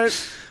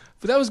not.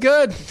 But that was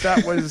good.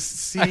 That was,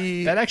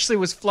 see. That actually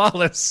was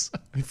flawless.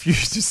 If you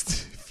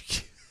just.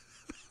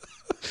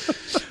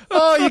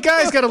 Oh, you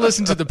guys got to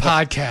listen to the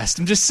podcast.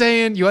 I'm just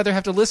saying, you either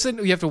have to listen,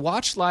 or you have to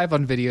watch live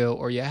on video,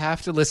 or you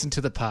have to listen to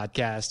the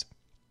podcast.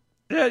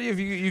 Yeah, if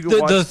you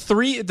can watch.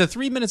 The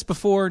 3 minutes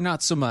before,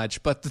 not so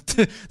much, but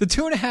the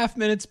 2.5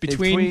 minutes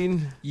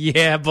between.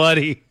 Yeah,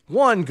 buddy.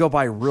 1, go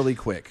by really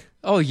quick.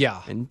 Oh,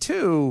 yeah. And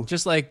 2,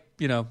 just like,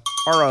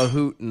 are a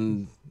hoot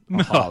and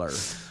a holler.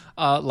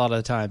 A lot of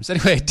the times.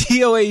 Anyway,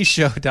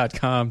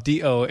 DOAEshow.com,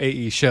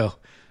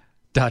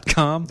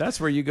 DOAEshow.com. That's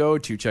where you go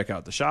to check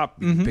out the shop.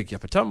 You can pick you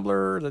up a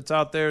tumbler that's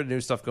out there, new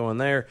stuff going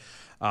there.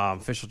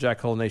 Official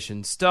Jack Hole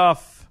Nation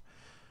stuff.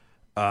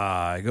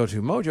 Go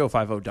to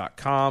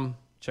mojo50.com.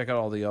 Check out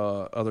all the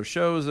other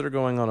shows that are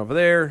going on over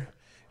there.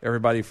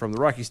 Everybody from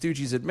the Rocky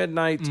Stooges at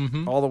midnight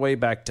all the way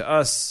back to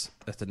us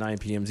at the 9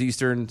 p.m.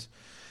 Eastern.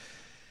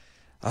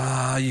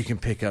 You can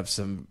pick up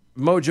some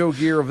Mojo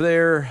gear over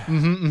there.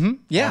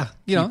 Yeah.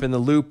 Keep in the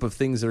loop of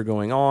things that are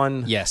going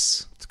on.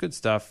 Yes. It's good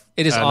stuff.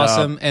 It is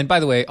awesome. And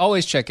by the way,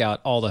 always check out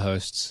all the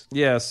hosts.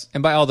 Yes.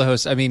 And by all the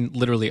hosts, I mean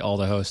literally all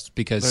the hosts,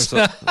 because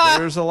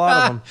there's a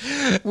lot of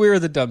them. We're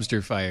the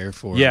dumpster fire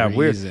for a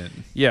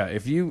reason.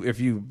 If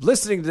you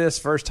listening to this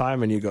first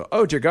time and you go,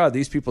 oh dear God,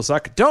 these people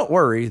suck, don't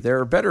worry, there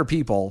are better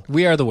people.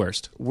 We are the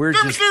worst. We're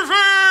just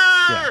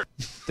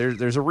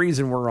there's a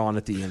reason we're on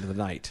at the end of the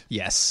night.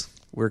 Yes.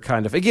 we're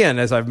kind of, again,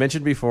 as I've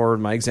mentioned before,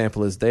 my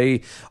example is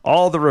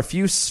all the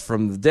refuse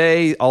from the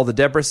day, all the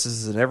debris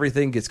and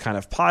everything gets kind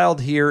of piled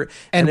here.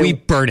 And we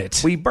burn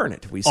it. We burn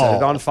it. We set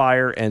it on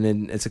fire, and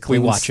then it's a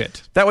clean... We watch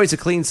it. That way it's a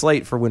clean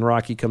slate for when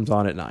Rocky comes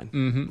on at 9.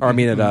 Mm-hmm. Or I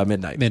mean at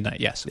midnight.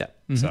 Midnight, yes. Yeah.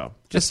 Mm-hmm. So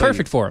it's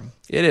perfect for him.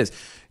 It is.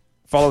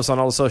 Follow us on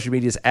all the social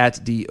medias at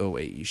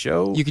DOAE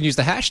Show. You can use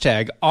the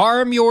hashtag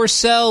Arm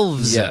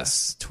Yourselves.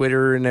 Yes.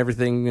 Twitter and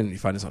everything. And you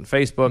find us on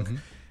Facebook,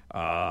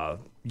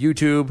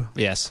 YouTube.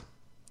 Yes.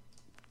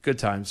 Good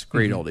times.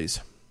 Great oldies.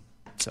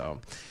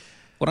 So,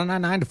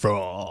 1099 to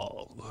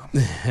Frog.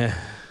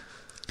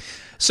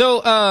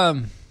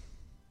 So,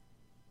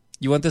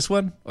 you want this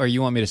one or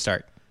you want me to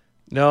start?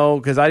 No,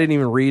 because I didn't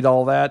even read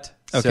all that.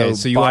 Okay,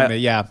 so you want me?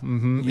 Yeah.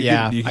 Mm-hmm.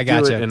 Yeah, I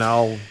got you. And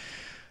I'll...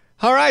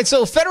 All right,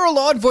 so federal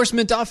law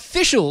enforcement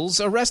officials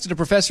arrested a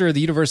professor at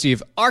the University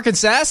of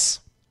Arkansas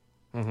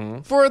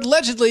for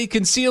allegedly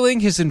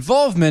concealing his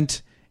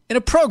involvement in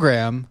a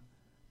program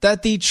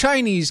that the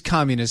Chinese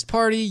Communist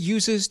Party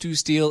uses to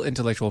steal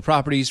intellectual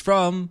properties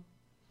from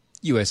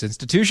U.S.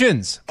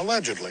 institutions.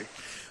 Allegedly.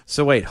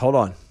 So wait, hold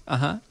on.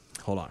 Uh-huh.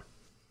 Hold on.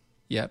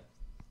 Yep.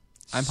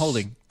 I'm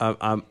holding.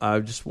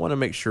 I just want to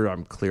make sure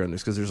I'm clear on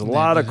this because there's a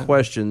lot of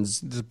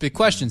questions. The big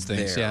questions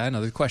things. there. Yeah, I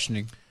know. They're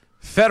questioning.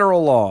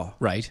 Federal law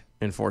Right.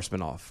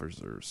 enforcement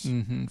officers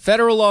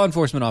Federal law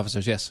enforcement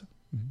officers, yes.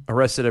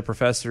 arrested a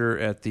professor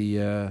at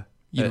the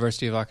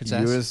University of Arkansas.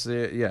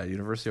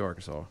 University of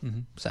Arkansas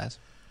SAS.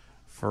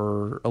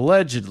 for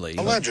allegedly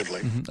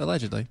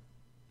Allegedly.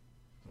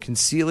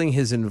 concealing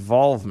his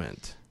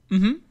involvement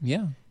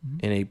Yeah.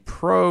 in a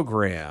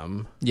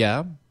program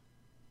Yeah.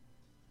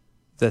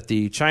 that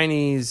the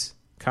Chinese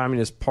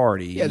Communist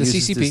Party the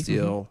uses CCP. to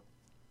steal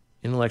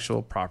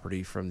intellectual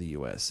property from the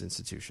U.S.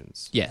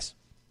 institutions. Yes.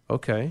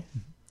 Okay.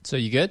 So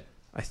you good?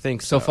 I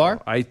think So far?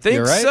 I think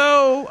You're right?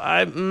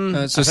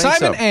 so. So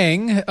Simon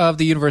Eng of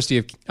the University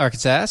of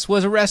Arkansas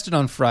was arrested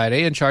on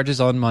Friday and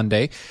charged on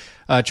Monday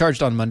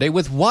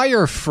with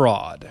wire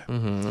fraud.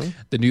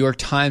 The New York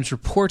Times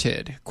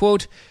reported,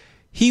 quote,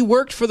 he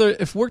worked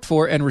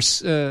for and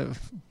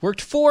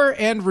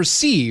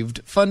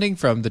received funding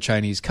from the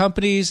Chinese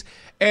companies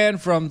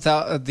and from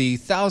the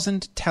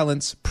Thousand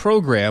Talents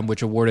program,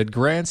 which awarded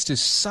grants to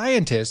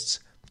scientists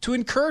to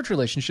encourage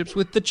relationships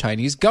with the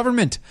Chinese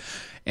government.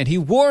 And he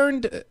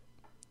warned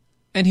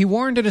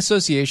an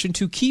association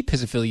to keep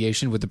his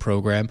affiliation with the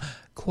program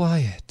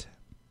quiet.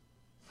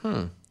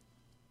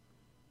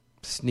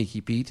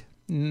 Sneaky Pete.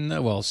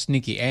 No, well,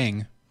 Sneaky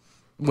Eng.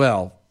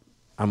 Well,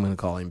 I'm going to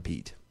call him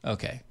Pete.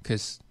 Okay,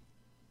 because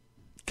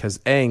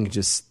Eng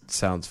just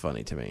sounds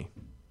funny to me.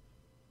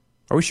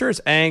 Are we sure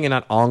it's Ang and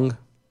not Ong?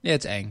 yeah,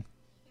 it's Eng.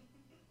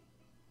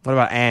 What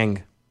about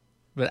Ang?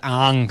 But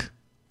Ang.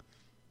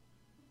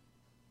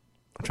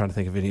 I'm trying to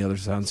think of any other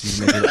sounds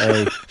you can make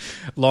it A.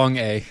 Long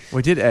A.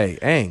 We did A.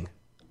 Ang.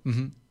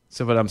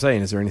 So, but I'm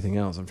saying, is there anything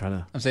else? I'm trying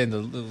to... I'm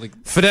saying like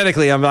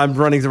Phonetically, I'm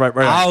running through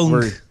right Ong.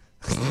 word.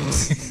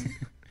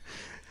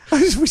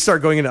 We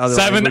start going into other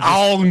Simon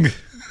languages.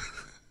 Ong.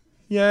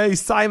 Yay,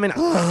 Simon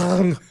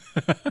Ong.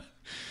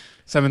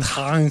 Simon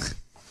Ong.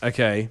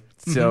 Okay,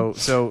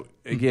 so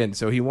again,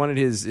 so he wanted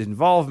his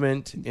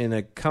involvement in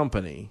a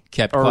company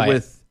Kept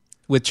quiet.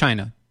 With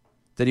China.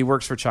 that he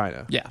works for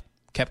China. Yeah,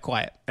 kept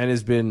quiet. And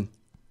has been...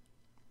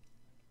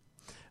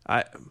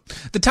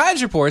 The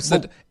Times reports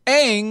that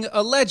Eng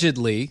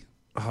allegedly...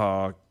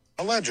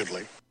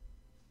 Allegedly.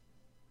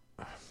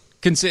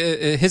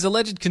 His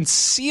alleged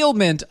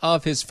concealment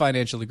of his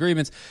financial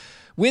agreements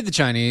with the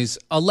Chinese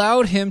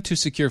allowed him to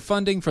secure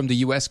funding from the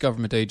U.S.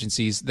 government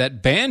agencies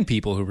that ban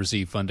people who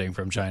receive funding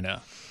from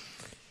China.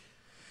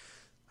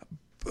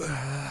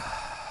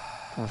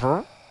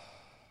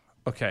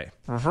 Okay.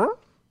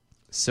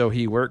 So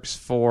he works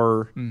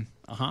for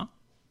Uh-huh.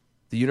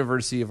 the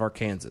University of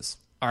Arkansas.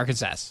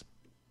 Arkansas.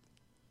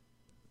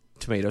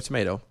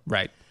 Tomato.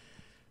 Right.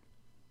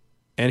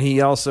 And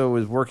he also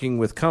is working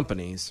with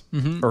companies,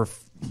 or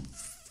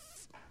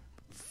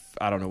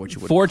I don't know what you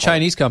would For call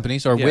Chinese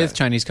companies or Yeah. with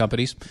Chinese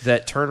companies it,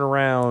 that turn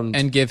around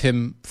and give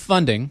him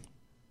funding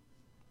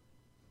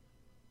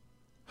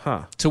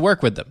to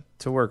work with them.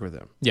 to work with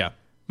them Yeah.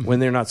 when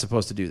they're not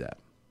supposed to do that.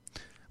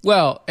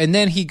 Well, and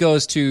then he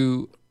goes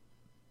to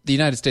the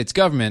United States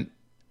government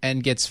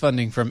and gets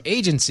funding from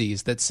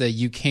agencies that say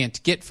you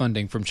can't get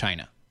funding from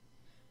China.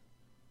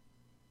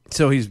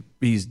 So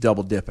he's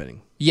double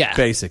dipping. Yeah.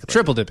 Basically.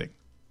 Triple dipping.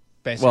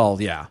 Basically. Well,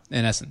 yeah.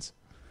 In essence.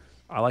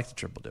 I like the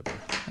triple dipping.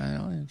 I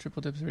know.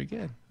 Triple dip's very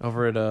good.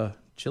 Over at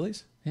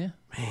Chili's? Yeah.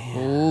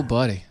 Oh,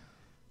 buddy.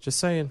 Just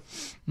saying.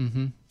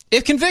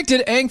 If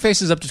convicted, Eng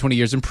faces up to 20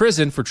 years in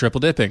prison for triple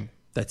dipping.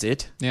 That's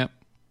it? Yep.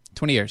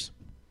 20 years.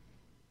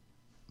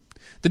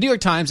 The New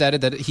York Times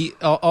added that he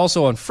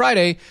also on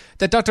Friday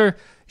that Dr.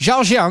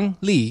 Zhaojiang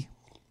Li.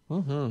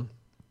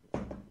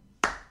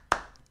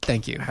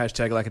 Thank you.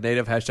 Hashtag like a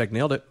native. Hashtag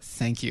nailed it.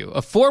 Thank you.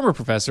 A former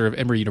professor of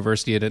Emory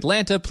University in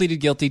Atlanta pleaded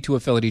guilty to a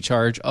felony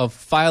charge of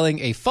filing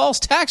a false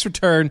tax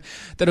return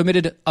that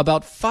omitted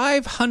about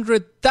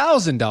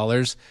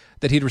 $500,000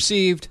 that he'd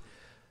received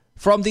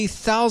from the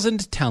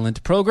Thousand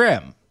Talent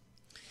program.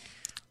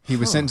 He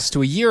was sentenced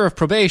to a year of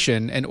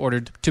probation and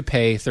ordered to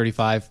pay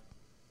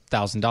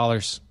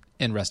 $35,000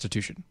 in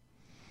restitution.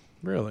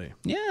 Really?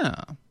 Yeah.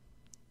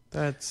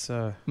 That's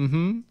Yeah.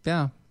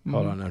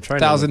 hold on, I'm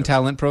trying 1,000 to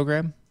talent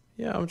program.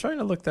 Yeah, I'm trying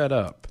to look that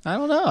up. I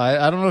don't know.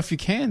 I don't know if you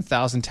can.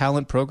 1,000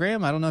 talent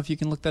program. I don't know if you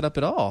can look that up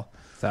at all.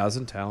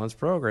 1,000 Talents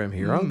program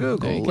here on there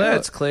Google. you go.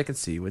 Let's click and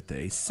see what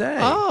they say.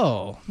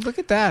 Oh, look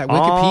at that.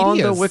 On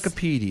Wikipedia. the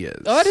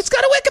Wikipedias. Oh, and it's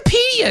got a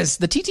Wikipedias.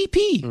 The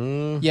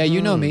TTP. Yeah, you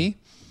know me.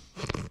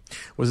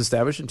 Was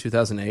established in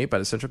 2008 by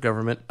the central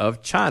government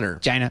of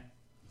China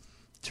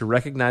to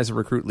recognize and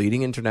recruit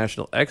leading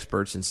international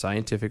experts in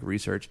scientific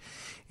research,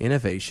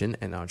 innovation,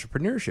 and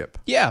entrepreneurship.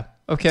 Yeah.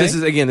 Okay. This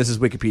is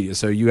Wikipedia,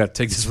 so you have to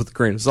take this with a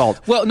grain of salt.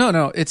 Well,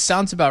 no. It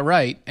sounds about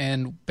right.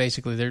 And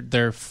basically,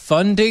 they're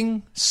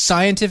funding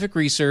scientific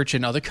research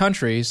in other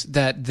countries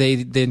that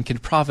they then can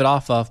profit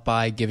off of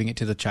by giving it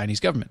to the Chinese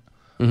government.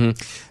 Mm-hmm.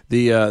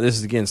 This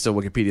is, again, still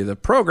Wikipedia. The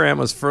program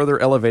was further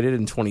elevated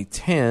in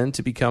 2010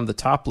 to become the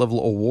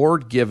top-level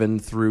award given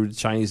through the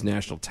Chinese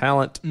National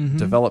Talent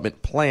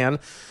Development Plan.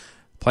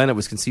 Plan that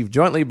was conceived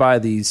jointly by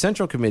the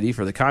Central Committee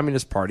for the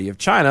Communist Party of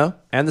China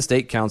and the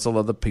State Council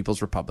of the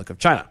People's Republic of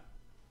China.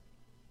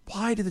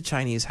 Why do the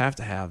Chinese have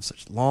to have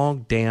such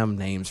long damn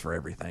names for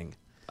everything?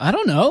 I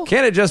don't know.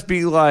 Can't it just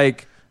be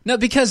like... No,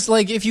 because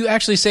if you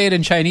actually say it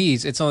in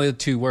Chinese, it's only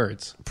 2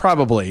 words.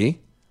 Probably.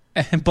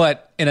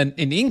 But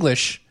in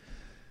English,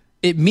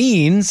 it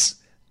means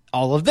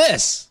all of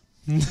this.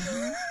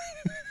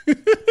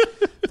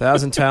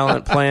 1,000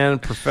 Talent Plan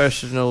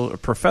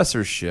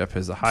professorship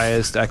has the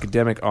highest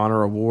academic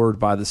honor award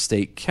by the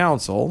State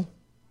Council.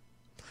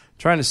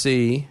 Trying to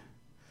see.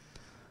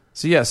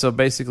 So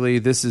basically,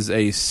 this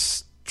is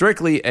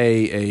strictly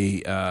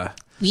a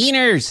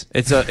Wieners.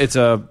 It's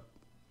a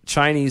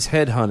Chinese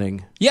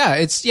headhunting.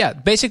 Yeah,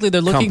 basically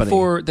they're looking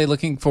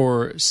company.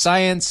 for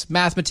science,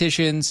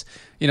 mathematicians,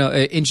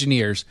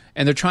 engineers,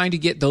 and they're trying to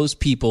get those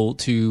people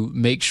to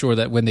make sure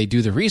that when they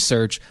do the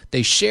research,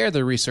 they share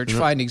their research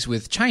findings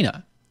with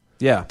China.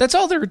 Yeah. That's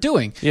all they're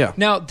doing. Yeah.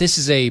 Now, this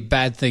is a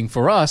bad thing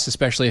for us,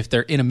 especially if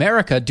they're in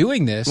America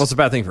doing this. Well, it's a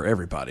bad thing for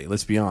everybody,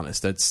 let's be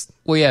honest.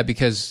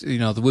 Because,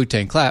 the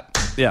Wu-Tang Clap.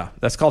 Yeah,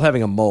 that's called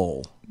having a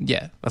mole.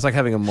 Yeah. That's like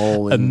having a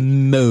mole. A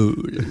mole.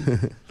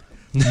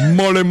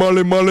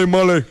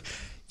 Molly.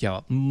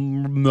 Yeah,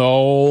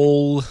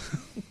 mole.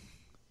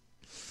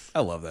 I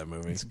love that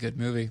movie. It's a good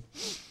movie.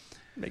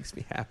 Makes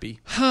me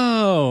happy.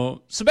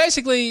 Oh, so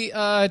basically,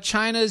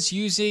 China's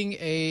using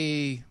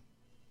a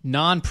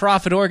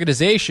non-profit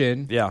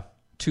organization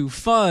to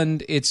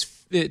fund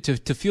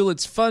to fuel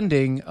its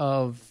funding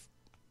of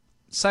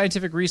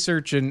scientific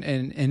research and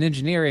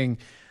engineering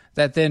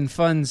that then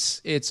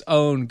funds its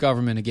own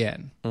government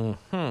again.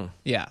 Mm-hmm.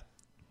 Yeah,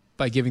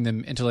 by giving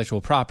them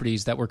intellectual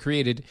properties that were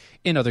created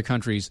in other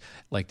countries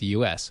like the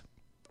U.S.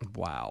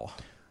 Wow.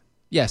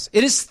 Yes,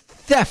 it is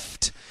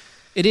theft.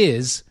 It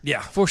is. Yeah.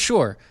 For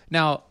sure.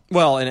 Now,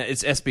 well, and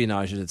it's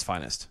espionage at its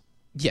finest.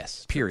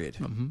 Yes. Period.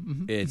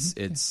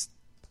 It's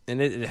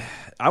and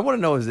I want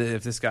to know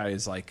if this guy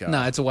is like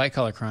no, it's a white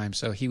collar crime,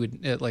 so he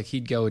would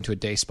he'd go into a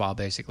day spa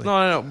basically.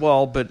 No.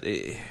 Well, but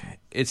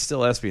it's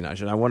still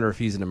espionage, and I wonder if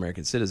he's an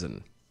American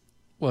citizen.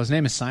 Well, his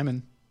name is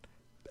Simon.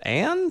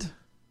 And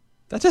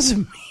that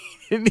doesn't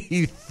mean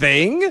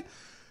anything.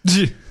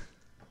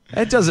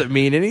 It doesn't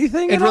mean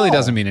anything. It really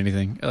doesn't mean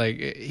anything. Like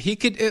he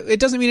could. It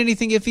doesn't mean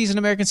anything if he's an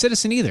American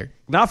citizen either.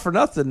 Not for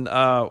nothing.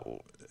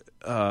 Daggone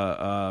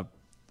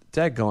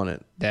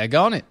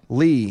it.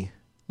 Lee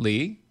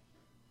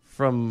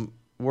from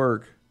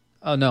work.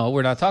 Oh no,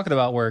 we're not talking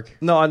about work.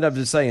 No, I'm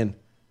just saying.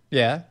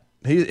 Yeah.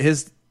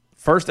 His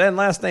first and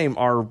last name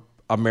are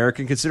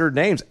American considered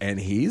names, and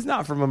he's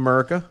not from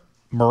America.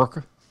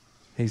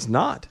 He's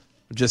not.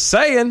 Just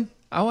saying.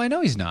 Oh, I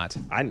know he's not.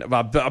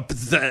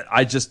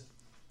 I just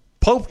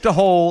poked a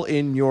hole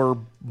in your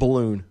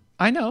balloon.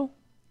 I know.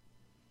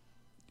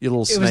 You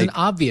little snake. It was an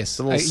obvious.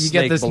 You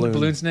get this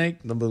balloon snake?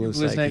 The balloon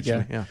snake.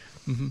 Yeah.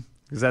 Mm-hmm.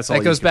 That's all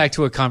that goes back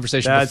to a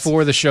conversation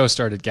before the show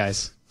started,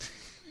 guys.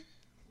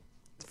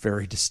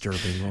 Very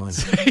disturbing one.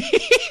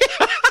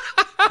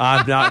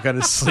 I'm not going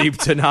to sleep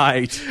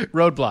tonight.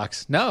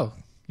 Roadblocks. No,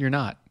 you're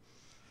not.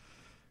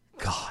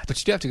 God. But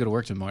you do have to go to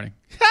work in the morning.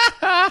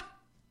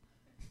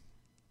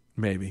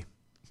 Maybe.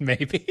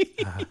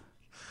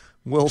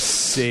 We'll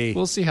see.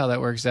 We'll see how that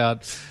works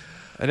out.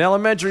 An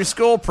elementary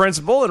school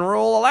principal in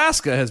rural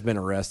Alaska has been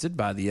arrested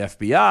by the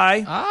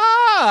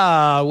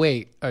FBI.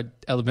 Wait. An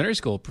elementary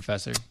school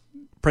professor?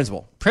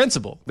 Principal.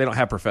 They don't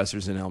have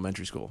professors in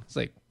elementary school. It's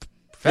like,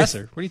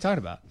 professor? What are you talking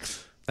about?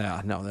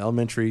 No, the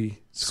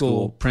elementary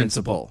school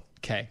principal.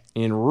 Okay.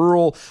 In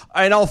rural,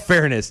 in all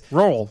fairness,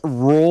 rural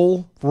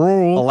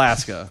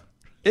Alaska.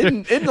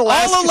 In Alaska.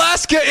 All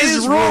Alaska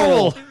is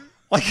rural.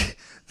 Like,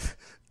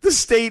 the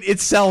state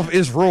itself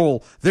is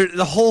rural.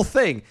 The whole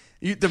thing.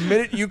 The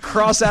minute you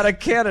cross out of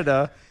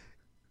Canada,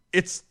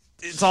 it's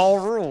all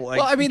rural. Like,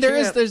 well, I mean,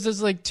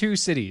 there's like 2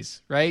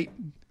 cities, right?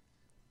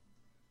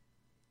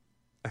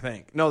 I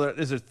think. No,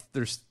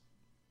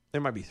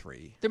 there might be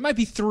 3. There might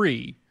be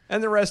 3.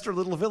 and the rest are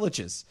little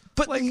villages.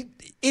 But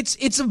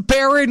it's a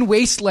barren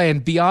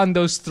wasteland beyond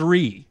those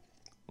three.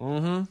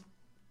 Mm-hmm.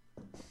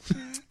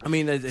 I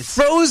mean, it's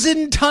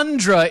frozen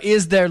tundra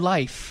is their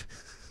life.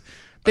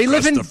 They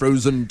live in the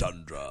frozen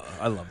tundra.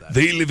 I love that.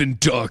 They live in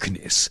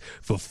darkness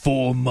for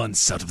 4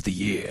 months out of the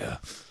year.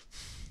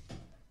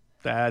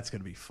 That's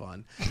going to be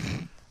fun.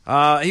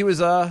 He was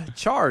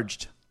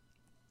charged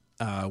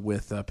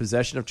with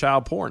possession of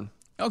child porn.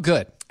 Oh,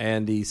 good.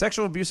 And the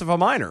sexual abuse of a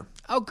minor.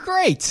 Oh,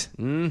 great.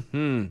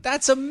 Mm-hmm.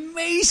 That's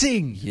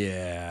amazing.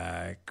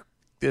 Yeah.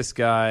 This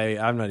guy,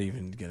 I'm not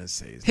even going to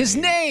say his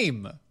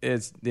name.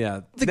 It's,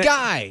 yeah. The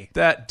guy.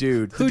 That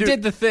dude. Who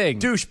did the thing.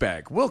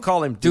 Douchebag. We'll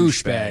call him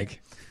Douchebag.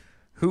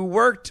 Who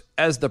worked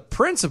as the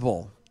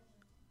principal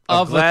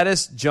of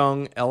Gladys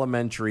Jung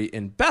Elementary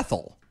in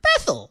Bethel.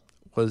 Bethel.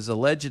 Was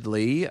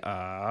allegedly...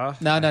 No.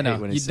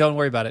 You don't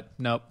worry about it.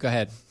 Nope. Go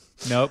ahead.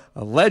 Nope.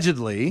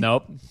 Allegedly...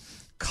 Nope.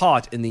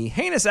 Caught in the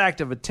heinous act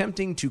of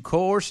attempting to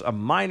coerce a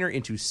minor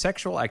into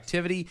sexual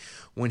activity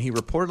when he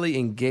reportedly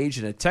engaged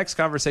in a text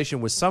conversation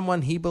with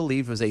someone he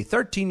believed was a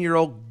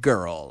 13-year-old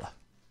girl.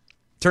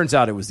 Turns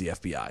out it was the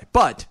FBI.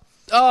 But...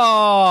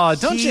 Oh,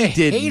 don't you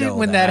hate it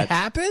when that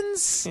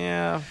happens?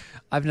 Yeah.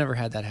 I've never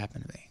had that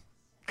happen to me.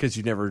 Because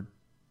you never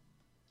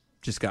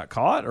just got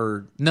caught,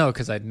 or no?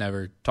 Because I'd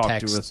never talked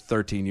to a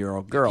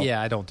 13-year-old girl.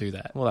 Yeah, I don't do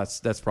that. Well,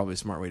 that's probably a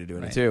smart way to do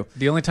it too.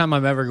 The only time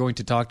I'm ever going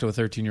to talk to a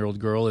 13-year-old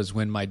girl is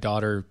when my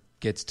daughter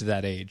gets to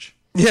that age.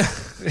 Yeah,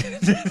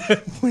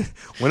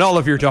 when all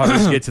of your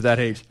daughters get to that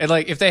age, and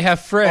like if they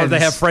have friends, or they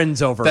have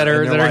friends over that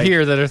are like,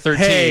 here that are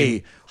 13.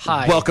 Hey,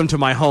 hi, welcome to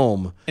my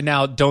home. And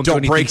now don't do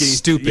anything break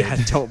stupid. Yeah,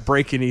 don't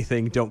break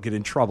anything. Don't get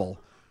in trouble.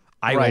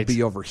 I will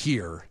be over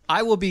here.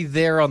 I will be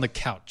there on the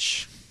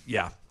couch.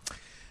 Yeah.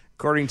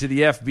 According to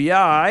the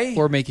FBI...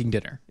 Or making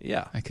dinner.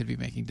 Yeah. I could be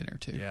making dinner,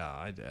 too. Yeah,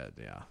 I did,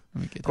 yeah.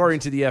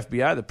 According to the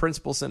FBI, the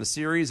principal sent a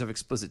series of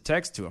explicit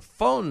texts to a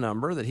phone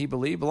number that he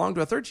believed belonged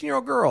to a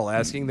 13-year-old girl,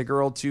 asking the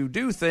girl to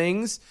do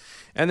things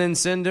and then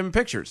send him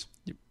pictures,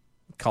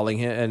 calling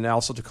him, and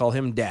also to call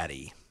him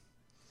daddy.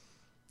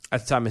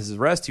 At the time of his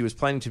arrest, he was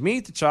planning to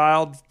meet the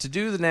child to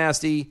do the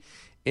nasty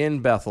in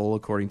Bethel,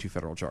 according to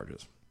federal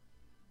charges.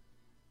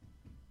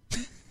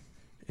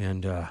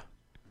 And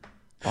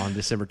on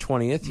December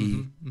 20th,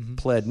 he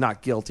pled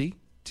not guilty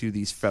to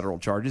these federal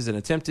charges and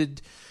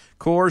attempted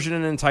coercion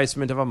and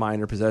enticement of a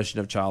minor,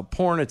 possession of child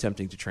porn,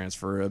 attempting to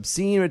transfer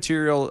obscene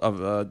material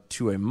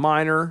to a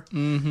minor,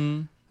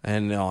 and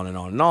on and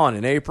on and on.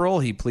 In April,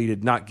 he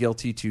pleaded not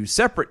guilty to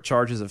separate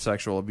charges of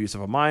sexual abuse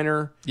of a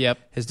minor. Yep.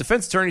 His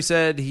defense attorney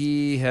said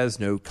he has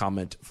no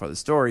comment for the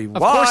story. Of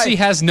course he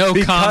has no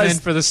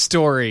comment for the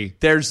story.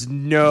 There's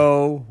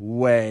no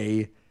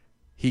way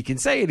he can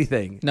say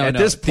anything. At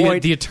this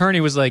point, the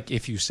attorney was like,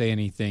 if you say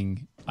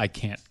anything, I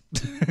can't.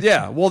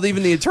 Yeah, well,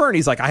 even the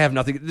attorney's like, I have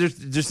nothing.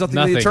 There's nothing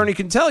the attorney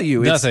can tell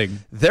you. Nothing.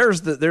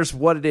 There's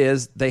what it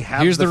is. They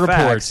have Here's the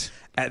facts. report.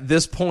 At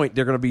this point,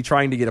 they're going to be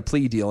trying to get a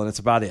plea deal, and it's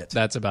about it.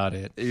 That's about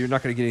it. You're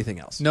not going to get anything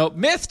else. No,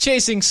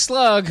 myth-chasing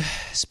slug.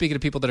 Speaking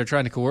of people that are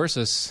trying to coerce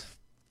us,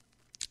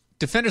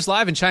 Defenders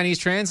Live in Chinese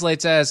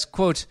translates as,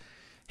 quote,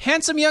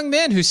 handsome young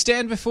men who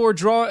stand before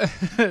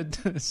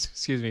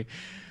excuse me.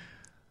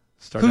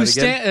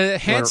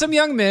 Handsome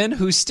young men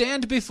who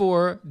stand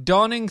before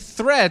dawning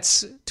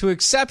threats to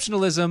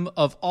exceptionalism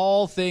of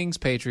all things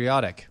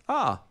patriotic.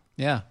 Ah.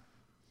 Yeah.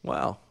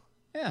 Wow.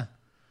 Yeah.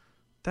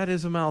 That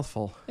is a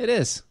mouthful. It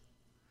is.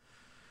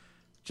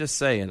 Just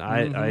saying.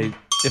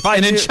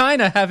 In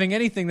China, having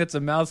anything that's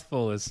a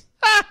mouthful is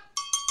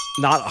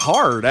not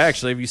hard,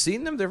 actually. Have you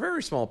seen them? They're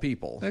very small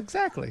people.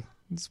 Exactly.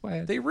 That's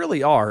why they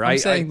really are. I'm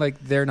saying like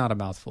they're not a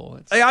mouthful.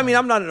 I mean,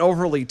 I'm not an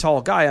overly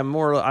tall guy. I'm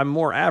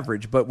more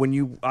average. But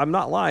I'm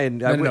not lying.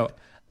 No.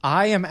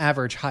 I am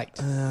average height.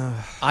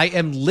 I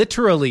am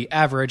literally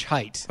average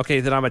height. Okay,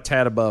 then I'm a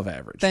tad above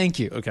average. Thank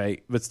you.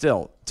 Okay, but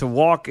still, to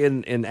walk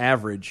in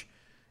average,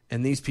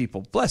 and these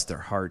people, bless their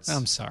hearts.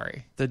 I'm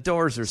sorry. The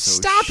doors are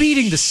so Stop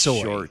eating the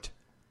soy. Short.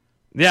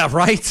 Yeah,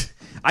 right.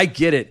 I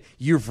get it.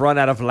 You've run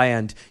out of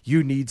land.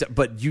 You need to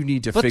figure.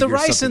 But the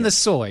rice and the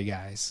soy,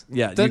 guys.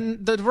 Yeah.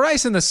 The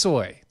rice and the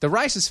soy. The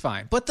rice is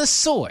fine, but the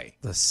soy.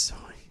 The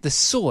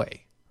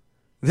soy.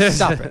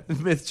 Stop it.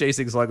 Myth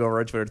chasing slug over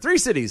on Twitter. 3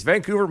 cities: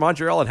 Vancouver,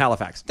 Montreal, and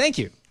Halifax. Thank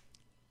you.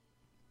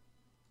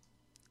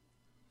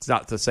 It's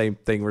not the same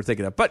thing we're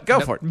thinking of, but go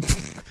for it.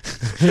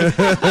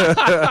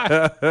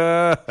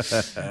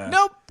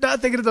 Nope,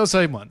 not thinking of those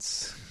same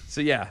ones.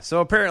 So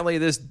apparently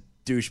this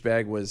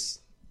douchebag was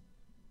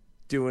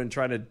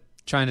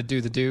trying to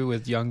do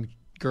with young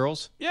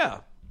girls.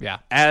 Yeah. Yeah.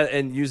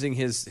 And using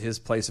his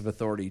place of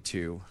authority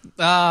too.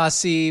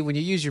 See, when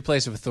you use your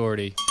place of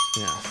authority.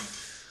 Yeah.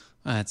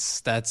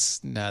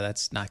 That's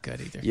not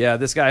good either. Yeah,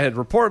 this guy had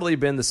reportedly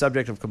been the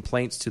subject of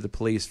complaints to the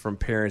police from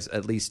parents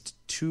at least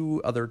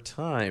 2 other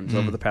times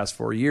over the past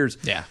 4 years.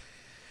 Yeah.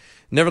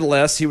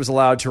 Nevertheless, he was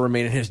allowed to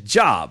remain in his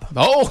job.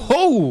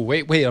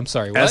 Wait, I'm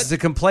sorry. What? As the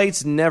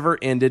complaints never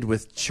ended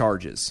with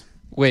charges.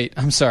 Wait,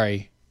 I'm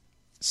sorry.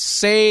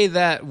 Say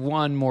that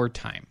one more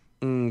time.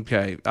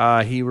 Okay.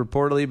 He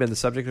reportedly been the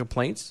subject of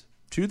complaints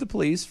to the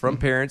police from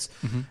parents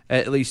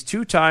at least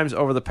 2 times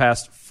over the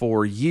past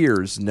 4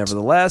 years.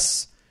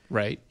 Nevertheless,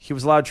 he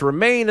was allowed to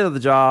remain in the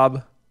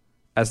job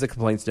as the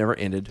complaints never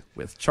ended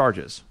with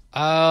charges.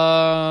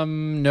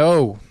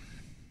 No.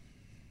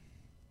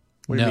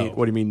 What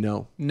do you mean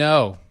no?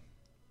 No.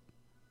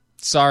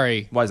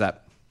 Sorry. Why is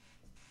that?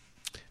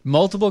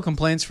 Multiple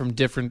complaints from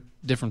different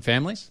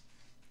families?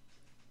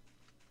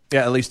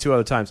 Yeah, at least 2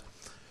 other times.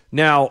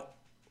 Now,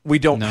 we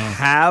don't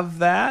have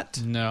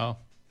that. No.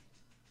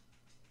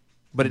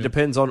 But it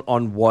depends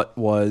on what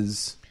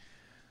was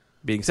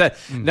being said.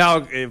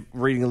 Now,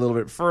 reading a little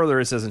bit further,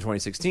 it says in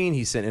 2016,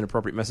 he sent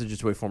inappropriate messages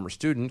to a former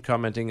student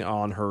commenting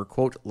on her,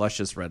 quote,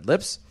 luscious red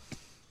lips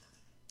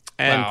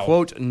and,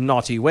 quote,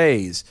 naughty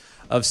ways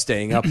of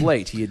staying up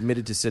late. He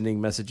admitted to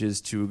sending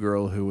messages to a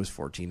girl who was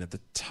 14 at the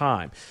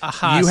time.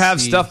 You have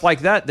stuff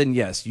like that, then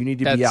yes, you need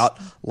to be out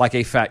like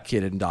a fat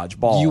kid and dodge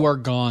ball. You are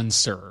gone,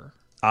 sir.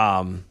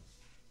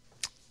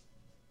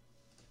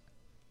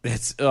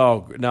 It's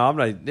no, I'm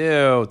not.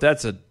 No,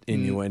 that's an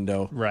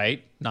innuendo.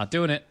 Right? Not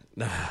doing it.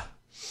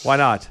 Why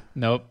not?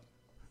 Nope.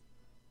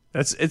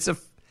 If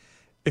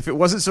it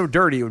wasn't so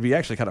dirty, it would be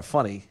actually kind of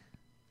funny.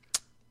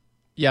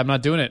 Yeah, I'm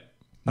not doing it.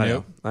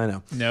 Nope. I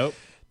know. Nope.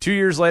 2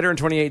 years later, in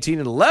 2018,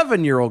 an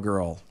 11-year-old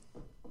girl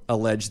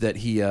alleged that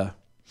he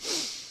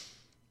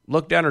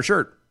looked down her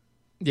shirt.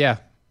 Yeah.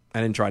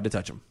 And then tried to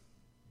touch him.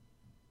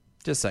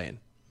 Just saying.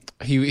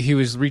 He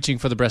was reaching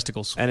for the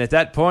breasticles. And at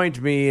that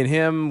point, me and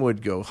him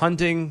would go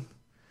hunting,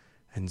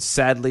 and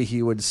sadly,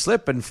 he would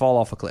slip and fall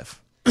off a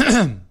cliff.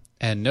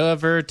 And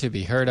never to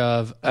be heard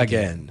of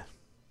again.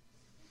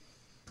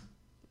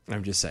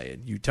 I'm just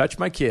saying. You touch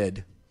my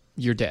kid.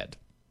 You're dead.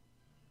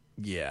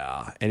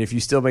 Yeah. And if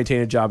you still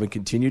maintain a job and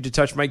continue to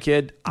touch my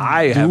kid,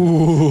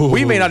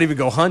 we may not even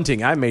go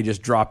hunting. I may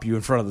just drop you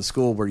in front of the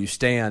school where you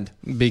stand.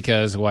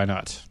 Because why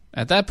not?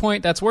 At that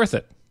point, that's worth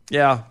it.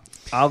 Yeah.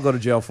 I'll go to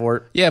jail for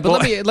it. Yeah, but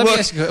let me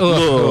ask you.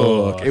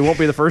 Look, it won't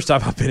be the first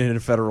time I've been in a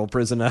federal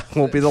prison. It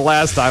won't be the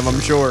last time, I'm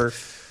sure.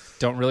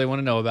 Don't really want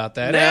to know about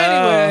that.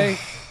 No.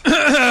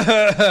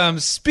 Anyway,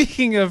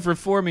 speaking of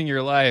reforming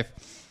your life,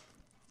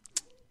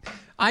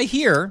 I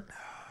hear.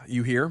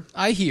 You hear?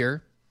 I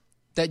hear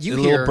that you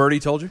the hear. Little birdie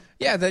told you?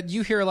 Yeah, that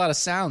you hear a lot of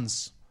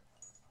sounds.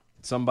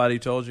 Somebody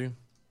told you?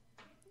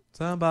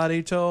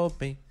 Somebody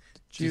told me.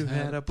 You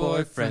had a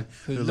boyfriend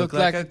who looked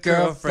like a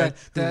girlfriend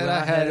that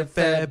I had in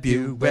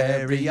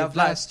February of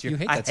last year. You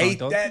hate that I song, hate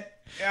don't that.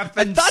 I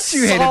thought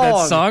you hated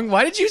that song.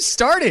 Why did you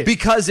start it?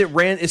 Because it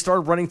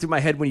started running through my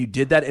head when you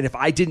did that, and if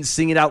I didn't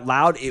sing it out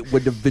loud, it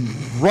would have been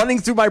running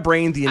through my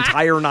brain the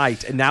entire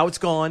night, and now it's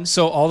gone.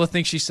 So all the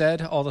things she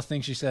said, I'm going to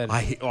stab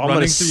you. I'm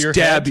going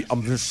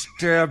to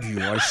stab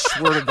you. I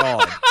swear to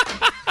God.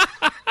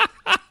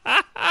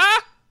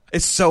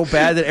 It's so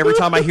bad that every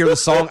time I hear the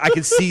song, I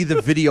can see the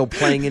video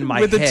playing in my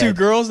head. With the 2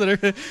 girls that are...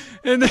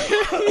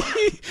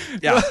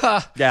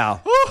 Yeah.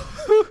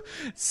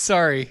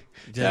 Sorry.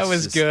 That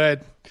was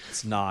good.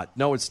 It's not.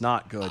 No, it's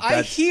not good.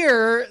 I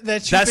hear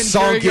that you've that been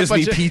song hearing gives a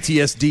me bunch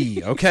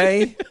PTSD,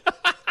 okay?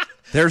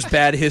 There's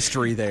bad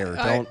history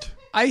there.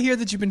 I hear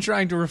that you've been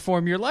trying to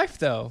reform your life,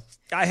 though.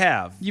 I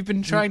have. You've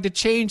been trying to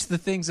change the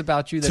things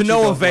about you that to you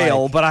no don't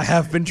avail, like. but I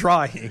have been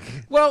trying.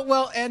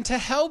 Well, and to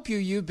help you,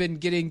 you've been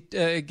getting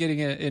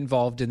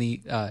involved in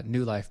the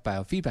New Life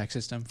biofeedback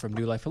system from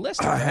New Life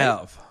Holistic. I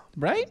have.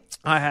 Right?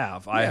 I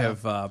have. I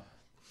have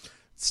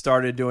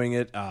started doing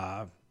it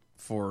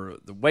for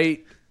the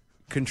weight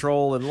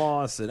control and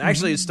loss, and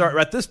actually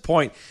at this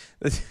point.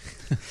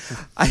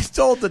 I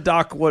told the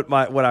doc what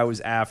I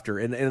was after,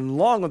 and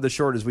long and the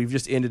short is we've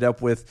just ended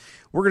up with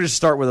we're going to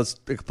start with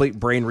a complete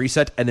brain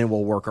reset, and then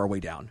we'll work our way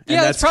down. And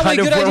yeah, that's probably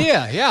a good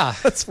idea. Yeah,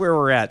 that's where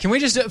we're at. Can we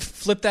just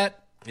flip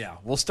that? Yeah,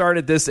 we'll start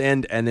at this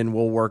end, and then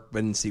we'll work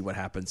and see what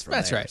happens from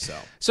there. That's right.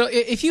 So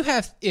if you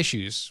have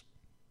issues,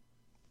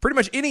 pretty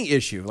much any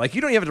issue, like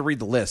you don't even have to read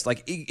the list.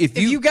 Like if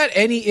you got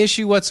any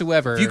issue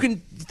whatsoever, if you can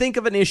think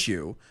of an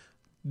issue,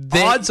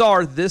 odds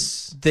are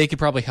they could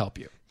probably help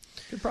you.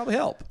 Could probably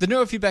help. The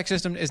neurofeedback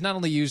system is not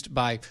only used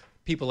by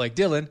people like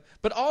Dylan,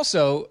 but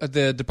also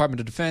the Department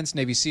of Defense,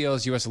 Navy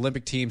SEALs, U.S.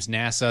 Olympic teams,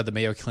 NASA, the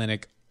Mayo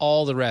Clinic,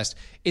 all the rest.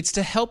 It's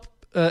to help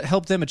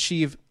them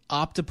achieve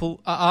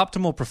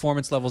optimal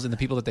performance levels in the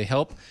people that they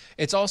help.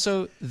 It's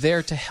also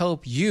there to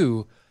help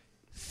you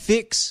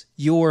fix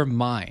your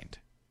mind.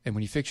 And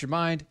when you fix your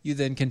mind, you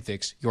then can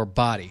fix your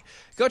body.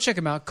 Go check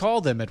them out.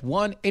 Call them at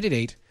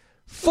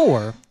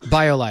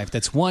 1-888-4-BIOLIFE.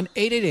 That's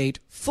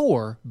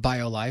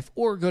 1-888-4-BIOLIFE.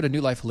 Or go to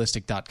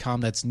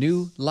newlifeholistic.com. That's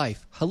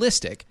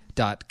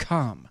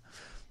newlifeholistic.com.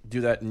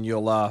 Do that and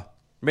you'll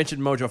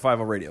mention Mojo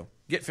 50 Radio.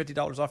 Get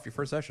 $50 off your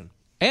first session.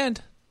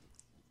 And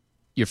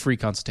your free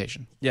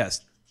consultation.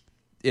 Yes.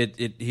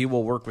 He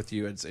will work with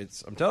you. It's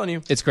I'm telling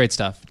you. It's great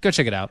stuff. Go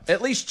check it out.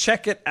 At least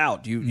check it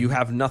out. You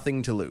have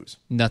nothing to lose.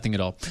 Nothing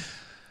at all.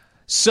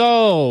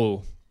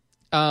 So,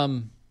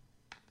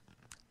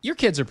 your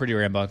kids are pretty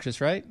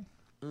rambunctious, right?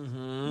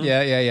 Mm-hmm.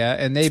 Yeah.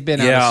 And they've been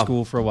out of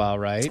school for a while,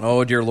 right?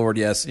 Oh, dear Lord,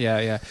 yes.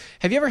 Yeah.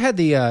 Have you ever had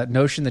the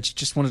notion that you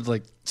just wanted to,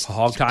 like,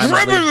 hog time?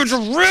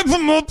 Rip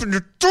them up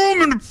and throw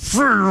them in the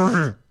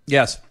fire?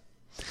 Yes.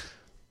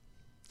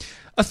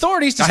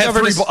 Authorities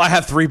discovered... I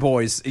have 3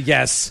 boys.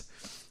 Yes.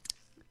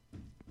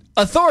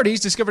 Authorities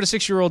discovered a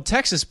 6-year-old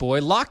Texas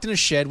boy locked in a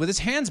shed with his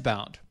hands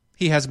bound.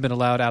 He hasn't been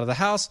allowed out of the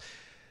house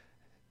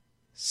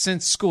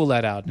since school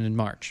let out in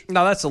March.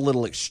 Now, that's a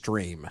little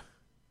extreme.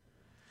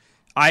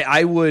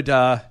 I would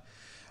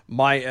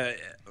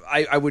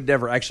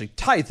never actually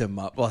tie them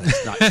up. Well,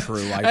 that's not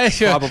true. I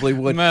probably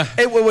would.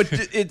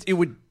 It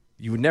would.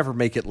 You would never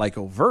make it like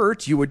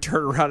overt. You would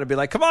turn around and be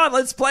like, "Come on,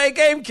 let's play a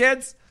game,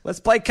 kids. Let's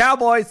play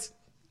Cowboys."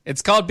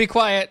 It's called Be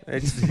Quiet.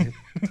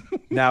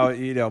 Now,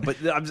 but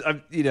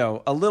I'm,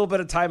 a little bit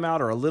of timeout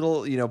or a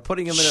little,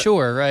 putting them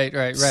in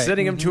right.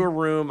 Sitting them to a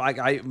room.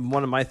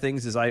 One of my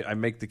things is I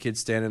make the kids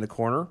stand in a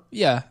corner.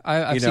 Yeah,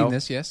 I've seen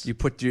this, yes. You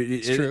put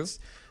it's true.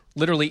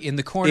 Literally in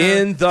the corner.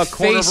 In the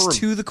corner face of a room.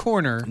 to the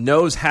corner.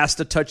 Nose has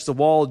to touch the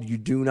wall. You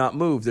do not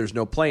move. There's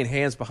no playing.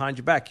 Hands behind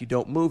your back. You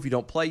don't move. You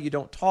don't play. You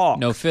don't talk.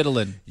 No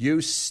fiddling.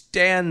 You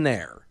stand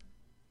there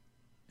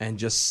and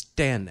just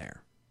stand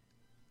there.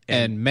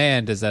 And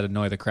man, does that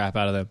annoy the crap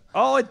out of them.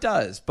 Oh, it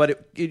does. But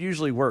it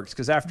usually works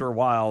because after a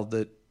while,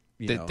 they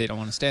don't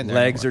want to stand there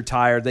legs anymore. Are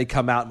tired. They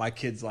come out. My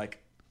kid's like,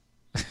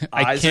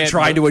 I eyes are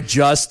trying to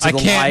adjust to the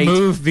light. I can't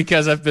move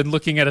because I've been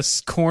looking at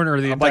a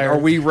corner the entire... like,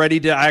 are we ready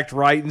to act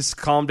right and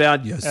calm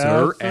down? Yes,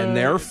 sir. And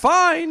they're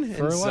fine.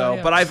 For a while,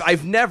 yeah. But I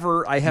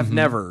have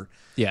never,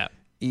 yeah,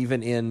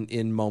 even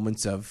in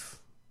moments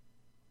of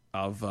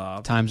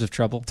times of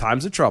trouble.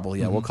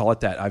 Yeah, we'll call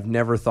it that. I've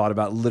never thought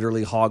about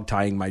literally hog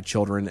tying my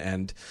children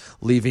and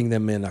leaving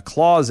them in a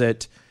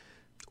closet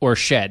or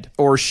shed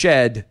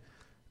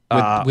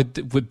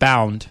with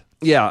bound.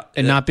 Yeah,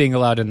 and not being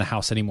allowed in the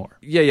house anymore.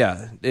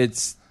 Yeah.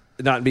 It's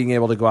not being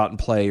able to go out and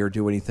play or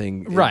do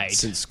anything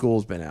since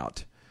school's been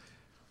out.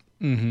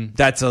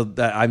 Mm-hmm.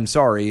 I'm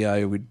sorry,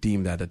 I would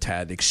deem that a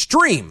tad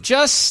extreme.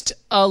 Just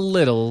a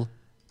little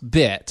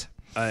bit.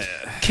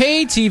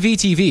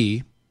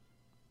 KTVTV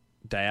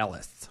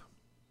Dallas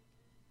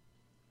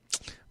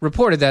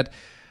reported that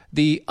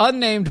the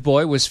unnamed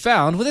boy was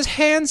found with his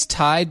hands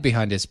tied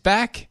behind his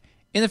back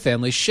in the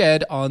family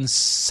shed on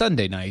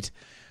Sunday night.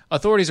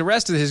 Authorities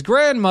arrested his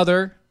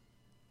grandmother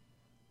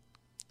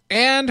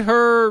and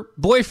her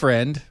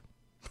boyfriend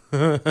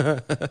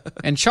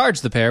and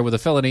charged the pair with a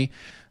felony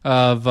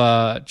of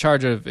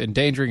charge of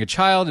endangering a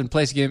child and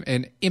placing him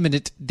in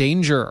imminent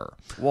danger.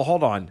 Well,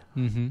 hold on.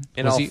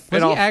 Mm-hmm. Was he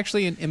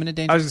actually in imminent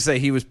danger? I was going to say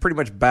he was pretty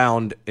much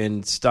bound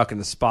and stuck in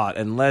the spot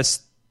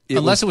unless it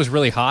was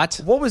really hot.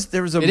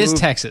 It is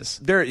Texas.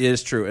 There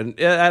is true, and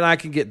I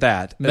can get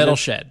that. Metal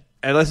shed.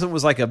 Unless it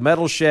was like a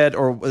metal shed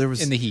or there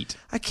was... in the heat.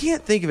 I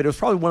can't think of it. It was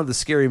probably one of the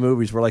scary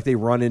movies where like they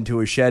run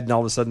into a shed and all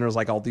of a sudden there's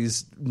like all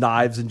these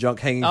knives and junk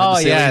hanging from the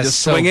ceiling just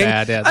swinging. So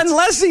bad. Yeah,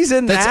 unless he's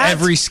in that's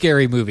every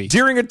scary movie.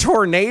 During a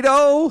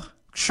tornado?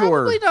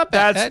 Sure. Probably not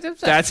bad.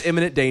 That's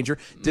imminent danger.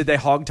 Did they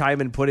hog tie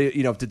him and put it,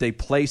 did they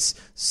place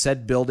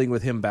said building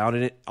with him bound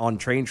in it on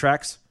train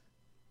tracks?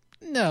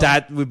 No.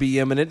 That would be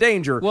imminent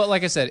danger. Well,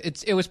 like I said,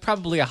 it was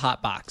probably a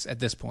hot box at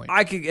this point.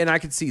 I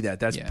could see that.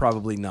 That's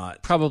probably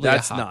not. Probably a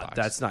hot box.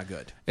 That's not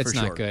good. It's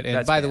not good. And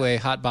that's by the way,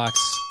 hot box...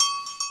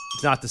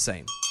 It's not the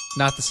same.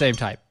 Not the same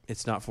type.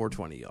 It's not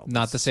 420, y'all.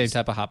 Not the same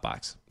type of hot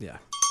box. Yeah.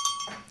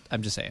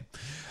 I'm just saying.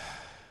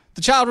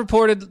 The child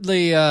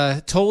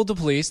reportedly told the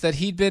police that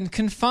he'd been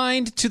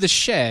confined to the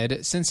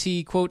shed since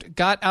he, quote,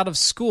 got out of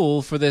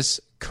school for this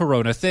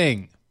corona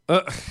thing.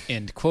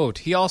 End quote.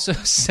 He also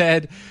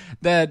said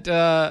that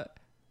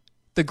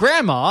the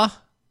grandma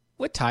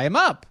would tie him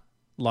up,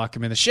 lock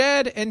him in the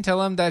shed, and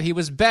tell him that he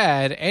was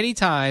bad any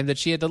time that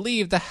she had to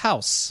leave the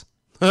house.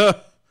 Oh,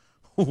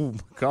 my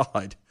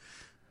God.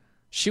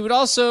 She would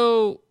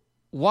also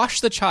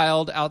wash the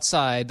child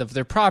outside of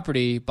their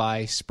property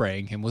by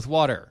spraying him with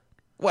water.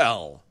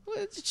 Well,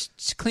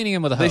 just cleaning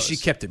him with a hose. At least she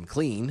kept him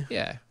clean.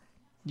 Yeah.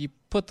 You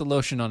put the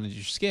lotion on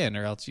your skin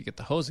or else you get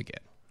the hose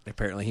again.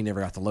 Apparently he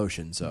never got the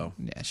lotion, so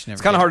yeah, she never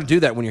it's kind of hard to do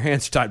that when your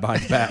hands are tied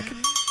behind your back.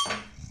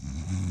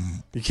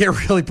 You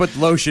can't really put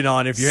lotion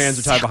on if your hands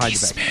are tied behind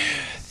your back.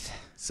 Smooth.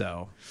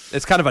 So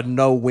it's kind of a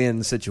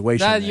no-win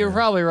situation. You're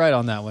probably right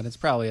on that one. It's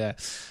probably that.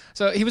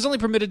 So he was only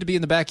permitted to be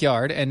in the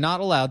backyard and not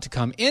allowed to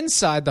come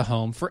inside the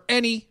home for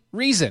any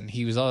reason.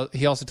 He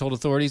also told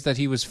authorities that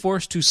he was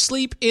forced to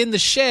sleep in the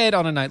shed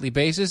on a nightly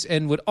basis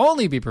and would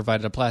only be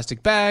provided a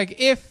plastic bag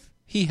if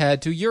he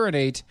had to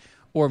urinate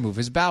or move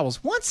his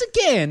bowels. Once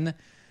again,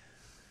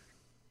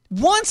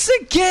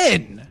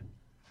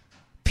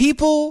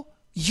 people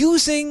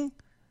using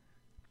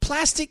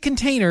plastic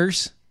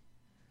containers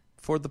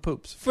for the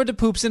poops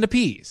and the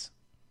pees.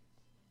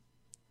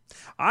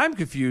 I'm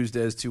confused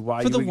as to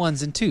why for the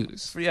ones and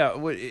twos. Yeah,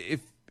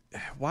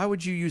 why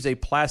would you use a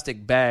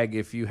plastic bag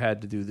if you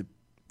had to do the?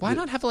 Why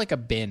not have like a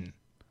bin?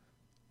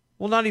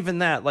 Well, not even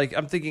that. Like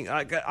I'm thinking,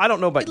 I don't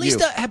know about you. At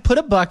least put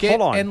a bucket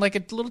Hold on. and like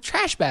a little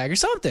trash bag or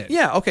something.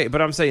 Yeah, okay,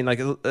 but I'm saying like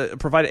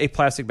provide a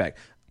plastic bag.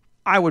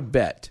 I would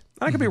bet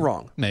I could be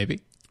wrong. Maybe.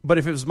 But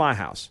if it was my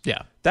house,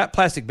 Yeah. that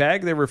plastic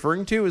bag they're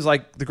referring to is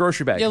like the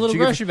grocery bag. Yeah, little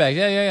grocery bag.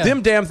 Yeah.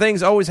 Them damn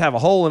things always have a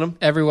hole in them.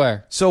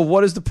 Everywhere. So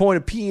what is the point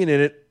of peeing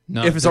in it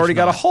No, if it's already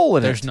got a hole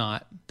in it? There's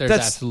not. There's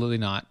absolutely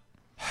not.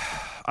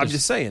 I'm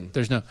just saying.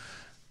 There's no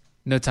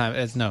time.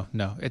 It's no.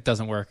 It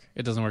doesn't work.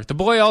 It doesn't work. The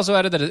boy also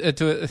added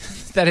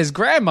that his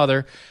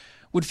grandmother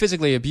would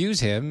physically abuse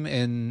him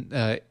in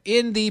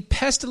the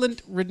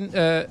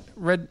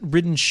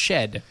pestilence-ridden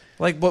shed.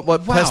 Like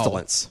what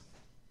pestilence?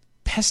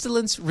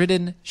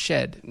 Pestilence-ridden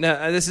shed.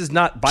 No, this is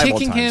not Bible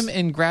Kicking times. him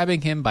and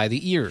grabbing him by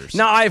the ears.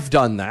 Now, I've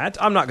done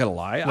that. I'm not going to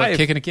lie. What,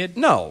 kicking a kid?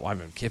 No, I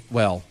haven't kicked.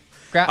 Well,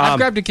 I've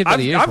grabbed a kid by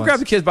the ears. I've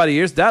grabbed a kid by the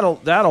ears.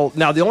 That'll.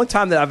 Now, the only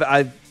time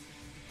that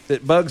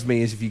it bugs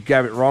me is if you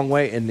grab it wrong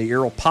way and the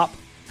ear will pop.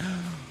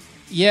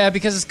 Yeah,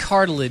 because it's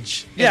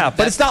cartilage. Yeah,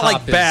 but it's not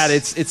like is bad.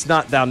 It's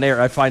not down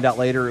there. I find out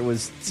later it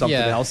was something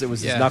else. It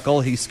was his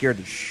knuckle. He scared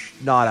the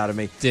snot out of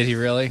me. Did he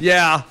really?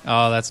 Yeah.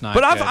 Oh, that's not.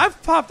 But good.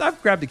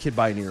 I've grabbed a kid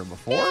by an ear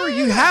before.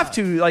 You have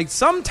to like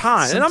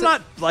sometimes, and I'm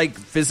not like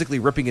physically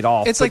ripping it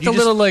off. It's like the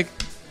little like,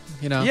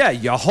 you know. Yeah,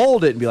 you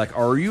hold it and be like,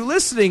 "Are you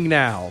listening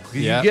now?"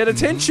 You get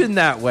attention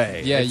that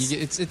way. Yeah,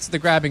 it's the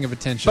grabbing of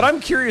attention. But I'm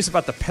curious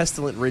about the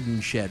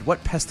pestilence-ridden shed.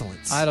 What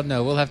pestilence? I don't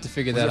know. We'll have to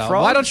figure that out.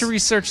 frogs? Why don't you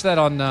research that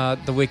on the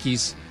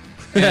wikis,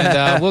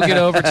 and we'll get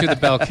over to the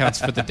bell counts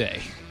for the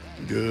day.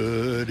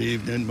 Good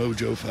evening,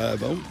 Mojo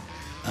 50.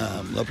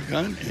 I'm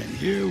Leprechaun, and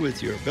here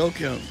with your bell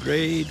count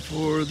grade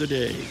for the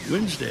day,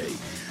 Wednesday,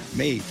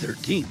 May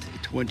 13th,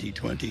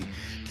 2020.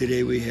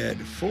 Today we had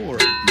 4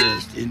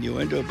 missed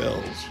innuendo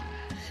bells,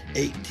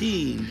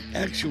 18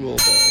 actual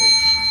bells,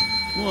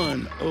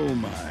 1 oh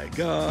my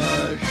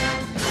gosh,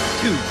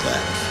 2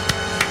 claps,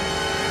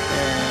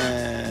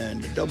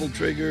 and a double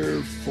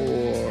trigger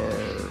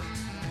for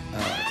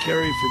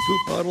Carrie for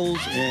poop bottles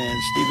and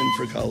Stephen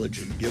for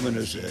collagen, giving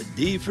us a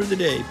D for the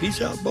day.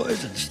 Peace out,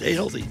 boys, and stay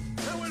healthy.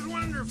 That was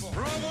wonderful.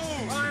 Bravo.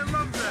 I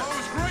loved that. Oh, it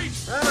was great.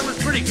 Well, it was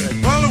pretty good.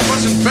 Well, it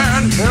wasn't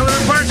bad. Well, there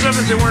were parts of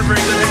it that weren't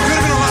very good. It could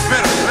have been a lot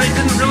better. I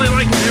didn't really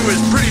like it. It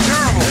was pretty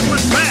terrible. It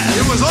was bad.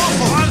 It was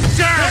awful. It was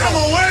terrible. Get him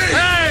away!